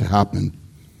about to happen.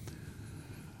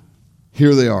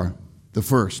 Here they are. The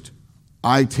first,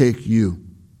 I take you.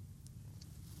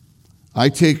 I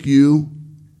take you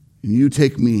and you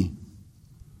take me.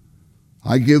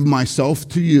 I give myself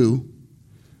to you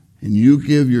and you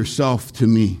give yourself to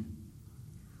me.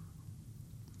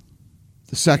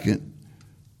 The second,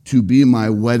 to be my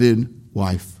wedded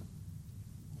wife,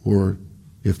 or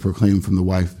if proclaimed from the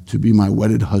wife, to be my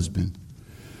wedded husband.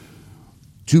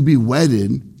 To be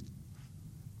wedded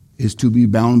is to be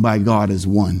bound by God as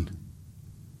one.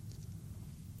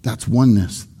 That's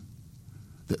oneness.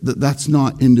 That's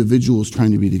not individuals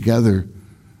trying to be together.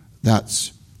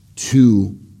 That's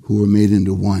two who are made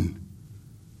into one.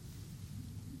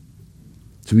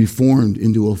 To be formed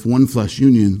into a one flesh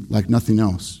union like nothing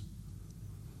else.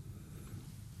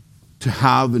 To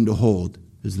have and to hold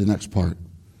is the next part.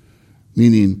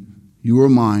 Meaning, you are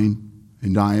mine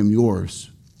and I am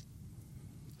yours.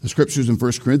 The scriptures in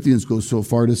 1 Corinthians go so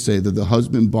far to say that the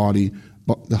husband's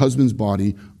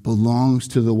body belongs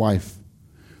to the wife.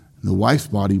 And the wife's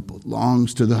body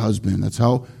belongs to the husband. That's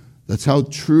how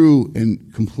true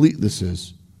and complete this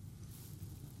is.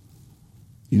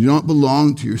 You do not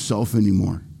belong to yourself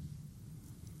anymore.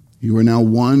 You are now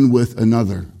one with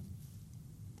another.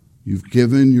 You've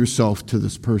given yourself to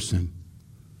this person.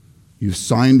 You've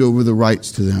signed over the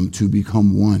rights to them to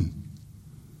become one.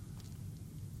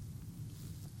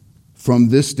 From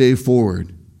this day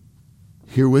forward,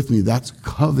 hear with me, that's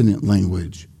covenant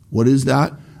language. What is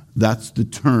that? That's the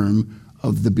term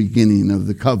of the beginning of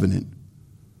the covenant.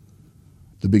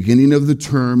 The beginning of the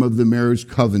term of the marriage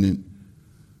covenant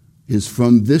is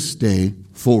from this day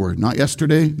forward. Not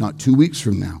yesterday, not 2 weeks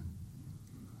from now.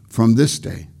 From this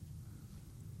day.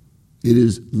 It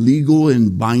is legal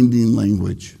and binding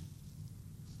language.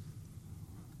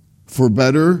 For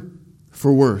better,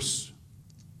 for worse.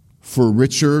 For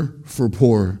richer, for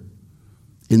poor.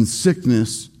 In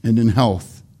sickness and in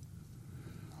health.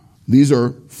 These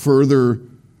are further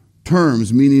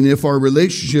terms, meaning if our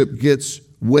relationship gets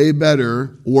way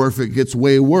better or if it gets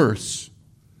way worse.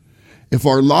 If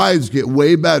our lives get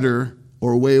way better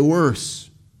or way worse.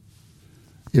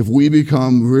 If we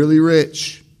become really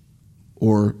rich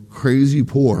or crazy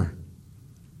poor.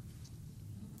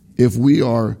 If we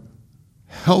are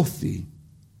healthy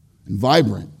and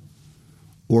vibrant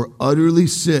or utterly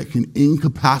sick and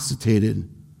incapacitated.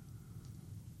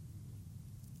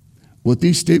 What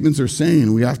these statements are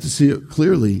saying, we have to see it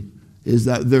clearly, is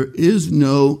that there is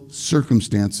no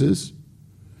circumstances,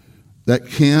 that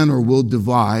can or will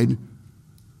divide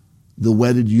the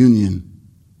wedded union.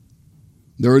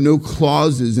 There are no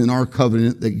clauses in our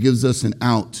covenant that gives us an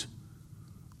out.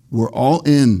 We're all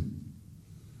in.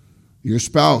 Your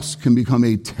spouse can become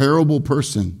a terrible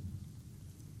person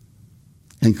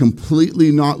and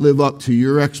completely not live up to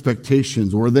your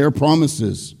expectations or their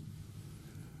promises.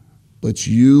 But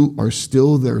you are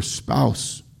still their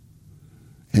spouse.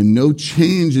 And no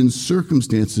change in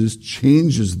circumstances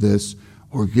changes this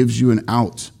or gives you an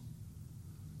out.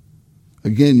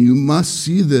 Again, you must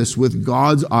see this with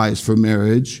God's eyes for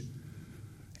marriage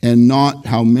and not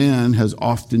how man has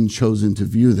often chosen to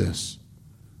view this.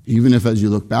 Even if as you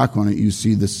look back on it, you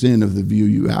see the sin of the view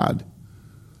you had.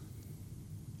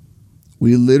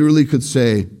 We literally could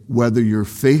say, whether you're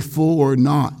faithful or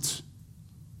not,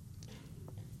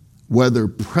 whether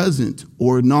present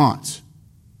or not,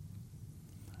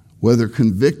 whether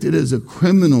convicted as a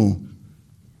criminal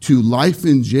to life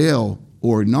in jail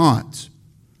or not,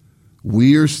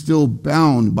 we are still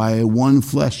bound by a one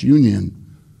flesh union.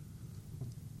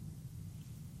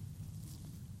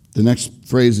 The next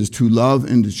phrase is to love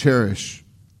and to cherish.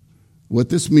 What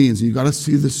this means, and you've got to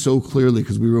see this so clearly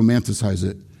because we romanticize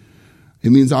it. It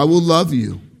means I will love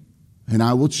you and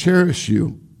I will cherish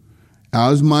you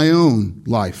as my own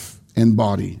life and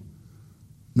body,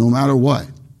 no matter what.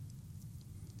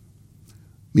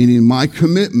 Meaning my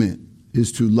commitment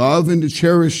is to love and to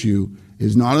cherish you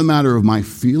is not a matter of my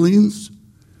feelings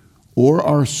or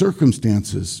our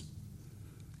circumstances.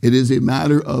 It is a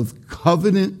matter of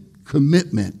covenant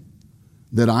commitment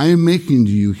that I am making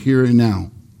to you here and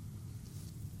now.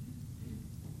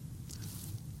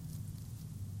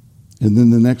 And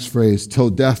then the next phrase, till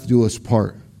death do us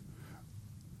part.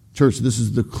 Church, this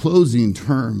is the closing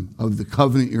term of the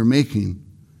covenant you're making.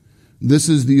 This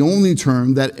is the only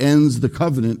term that ends the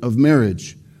covenant of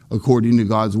marriage, according to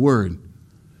God's word.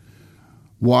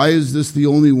 Why is this the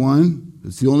only one?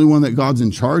 It's the only one that God's in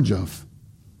charge of,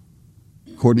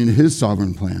 according to his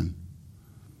sovereign plan.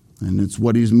 And it's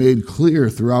what he's made clear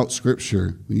throughout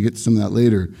Scripture. We can get to some of that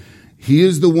later. He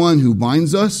is the one who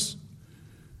binds us.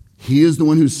 He is the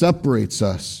one who separates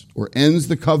us or ends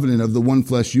the covenant of the one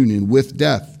flesh union with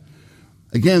death.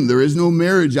 Again, there is no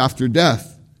marriage after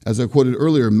death. As I quoted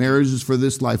earlier, marriage is for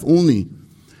this life only.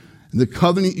 And the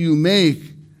covenant you make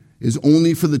is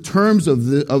only for the terms of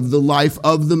the life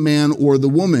of the man or the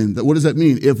woman. What does that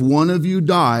mean? If one of you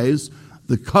dies,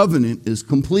 the covenant is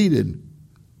completed.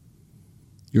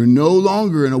 You're no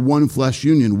longer in a one flesh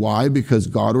union. Why? Because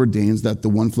God ordains that the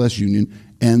one flesh union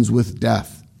ends with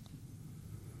death.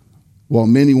 While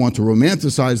many want to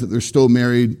romanticize that they're still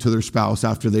married to their spouse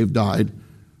after they've died,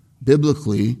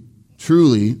 biblically,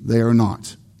 truly, they are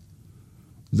not.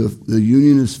 The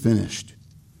union is finished.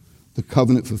 The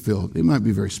covenant fulfilled. It might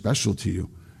be very special to you.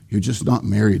 You're just not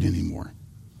married anymore.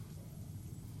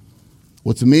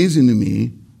 What's amazing to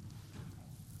me,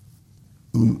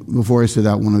 before I say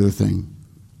that, one other thing.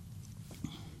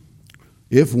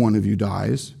 If one of you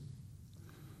dies,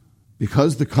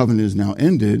 because the covenant is now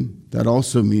ended, that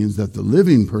also means that the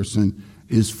living person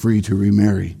is free to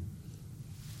remarry.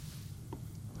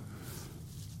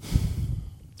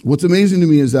 What's amazing to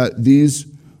me is that these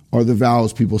are the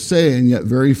vows people say, and yet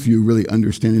very few really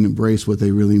understand and embrace what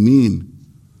they really mean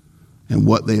and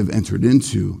what they have entered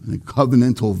into, a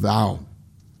covenantal vow.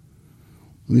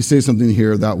 Let me say something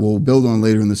here that we'll build on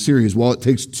later in the series. While it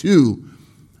takes two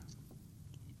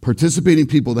participating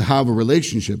people to have a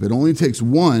relationship, it only takes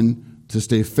one to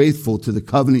stay faithful to the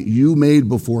covenant you made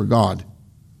before God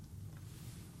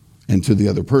and to the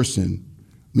other person.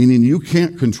 Meaning you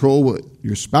can't control what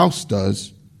your spouse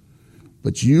does,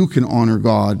 but you can honor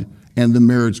God and the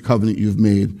marriage covenant you've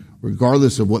made,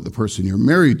 regardless of what the person you're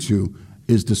married to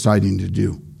is deciding to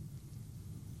do.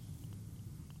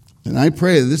 And I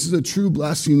pray this is a true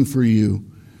blessing for you.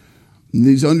 And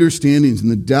these understandings and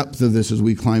the depth of this as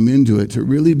we climb into it, to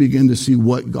really begin to see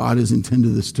what God has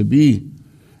intended this to be.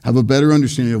 Have a better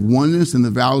understanding of oneness and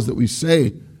the vows that we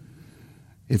say.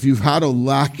 If you've had a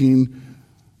lacking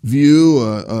view,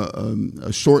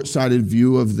 a short-sighted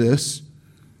view of this,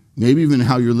 maybe even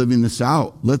how you're living this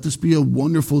out, let this be a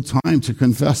wonderful time to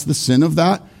confess the sin of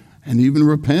that and even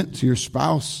repent to your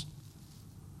spouse.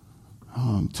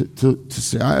 To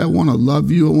say, I want to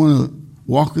love you. I want to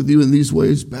walk with you in these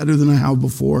ways better than I have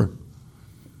before.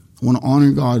 I want to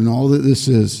honor God in all that this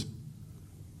is.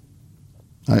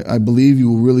 I believe you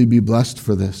will really be blessed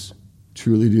for this.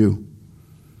 Truly do.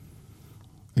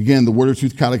 Again, the Word of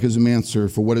Truth Catechism answer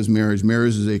for what is marriage.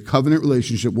 Marriage is a covenant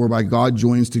relationship whereby God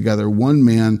joins together one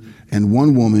man and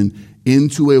one woman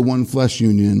into a one flesh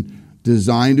union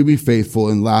designed to be faithful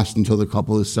and last until the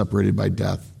couple is separated by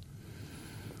death.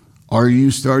 Are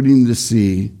you starting to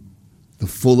see the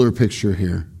fuller picture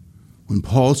here? When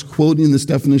Paul's quoting this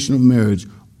definition of marriage,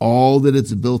 all that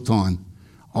it's built on,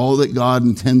 all that God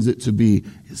intends it to be,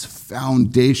 is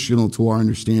foundational to our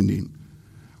understanding.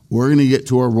 We're going to get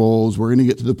to our roles. We're going to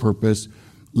get to the purpose.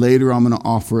 Later, I'm going to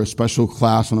offer a special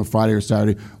class on a Friday or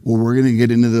Saturday where we're going to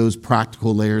get into those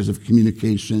practical layers of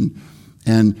communication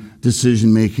and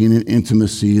decision-making and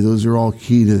intimacy. Those are all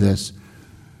key to this.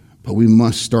 But we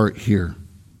must start here.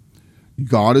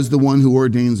 God is the one who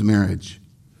ordains marriage.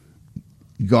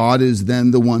 God is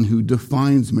then the one who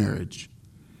defines marriage.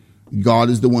 God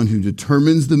is the one who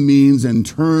determines the means and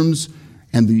terms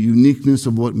and the uniqueness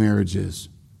of what marriage is.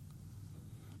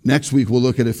 Next week, we'll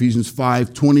look at Ephesians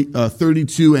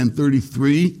 5:32 and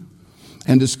 33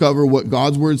 and discover what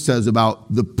God's word says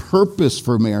about the purpose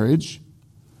for marriage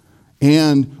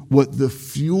and what the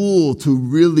fuel to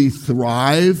really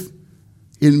thrive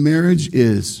in marriage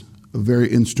is. A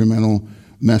very instrumental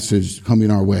message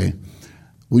coming our way.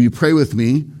 Will you pray with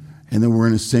me? And then we're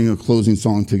going to sing a closing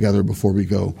song together before we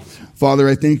go. Father,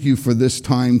 I thank you for this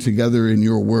time together in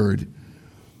your word.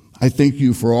 I thank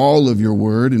you for all of your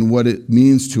word and what it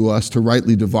means to us to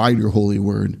rightly divide your holy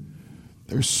word.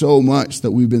 There's so much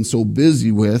that we've been so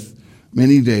busy with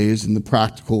many days in the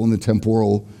practical and the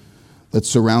temporal that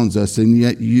surrounds us. And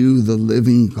yet you, the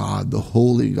living God, the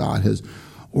holy God, has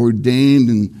ordained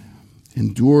and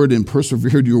endured and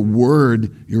persevered your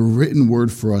word, your written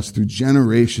word for us through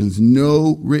generations.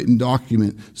 No written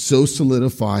document so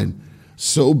solidified,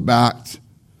 so backed.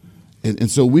 And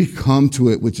so we come to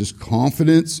it with just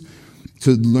confidence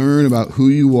to learn about who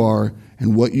you are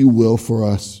and what you will for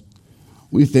us.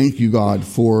 We thank you, God,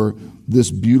 for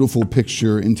this beautiful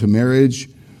picture into marriage.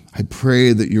 I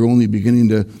pray that you're only beginning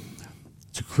to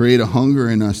create a hunger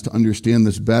in us to understand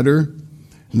this better.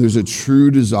 And there's a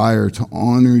true desire to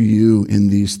honor you in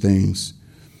these things,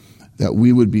 that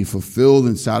we would be fulfilled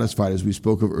and satisfied, as we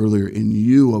spoke of earlier, in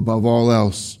you above all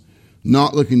else.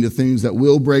 Not looking to things that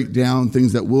will break down,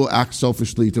 things that will act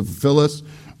selfishly to fulfill us,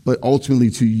 but ultimately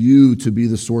to you to be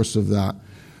the source of that,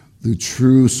 the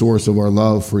true source of our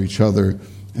love for each other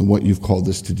and what you've called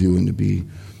us to do and to be.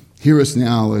 Hear us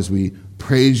now as we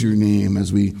praise your name,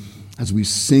 as we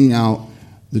sing out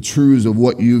the truths of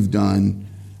what you've done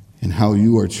and how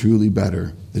you are truly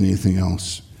better than anything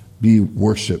else. Be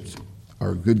worshiped,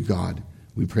 our good God.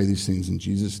 We pray these things in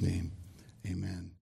Jesus' name. Amen.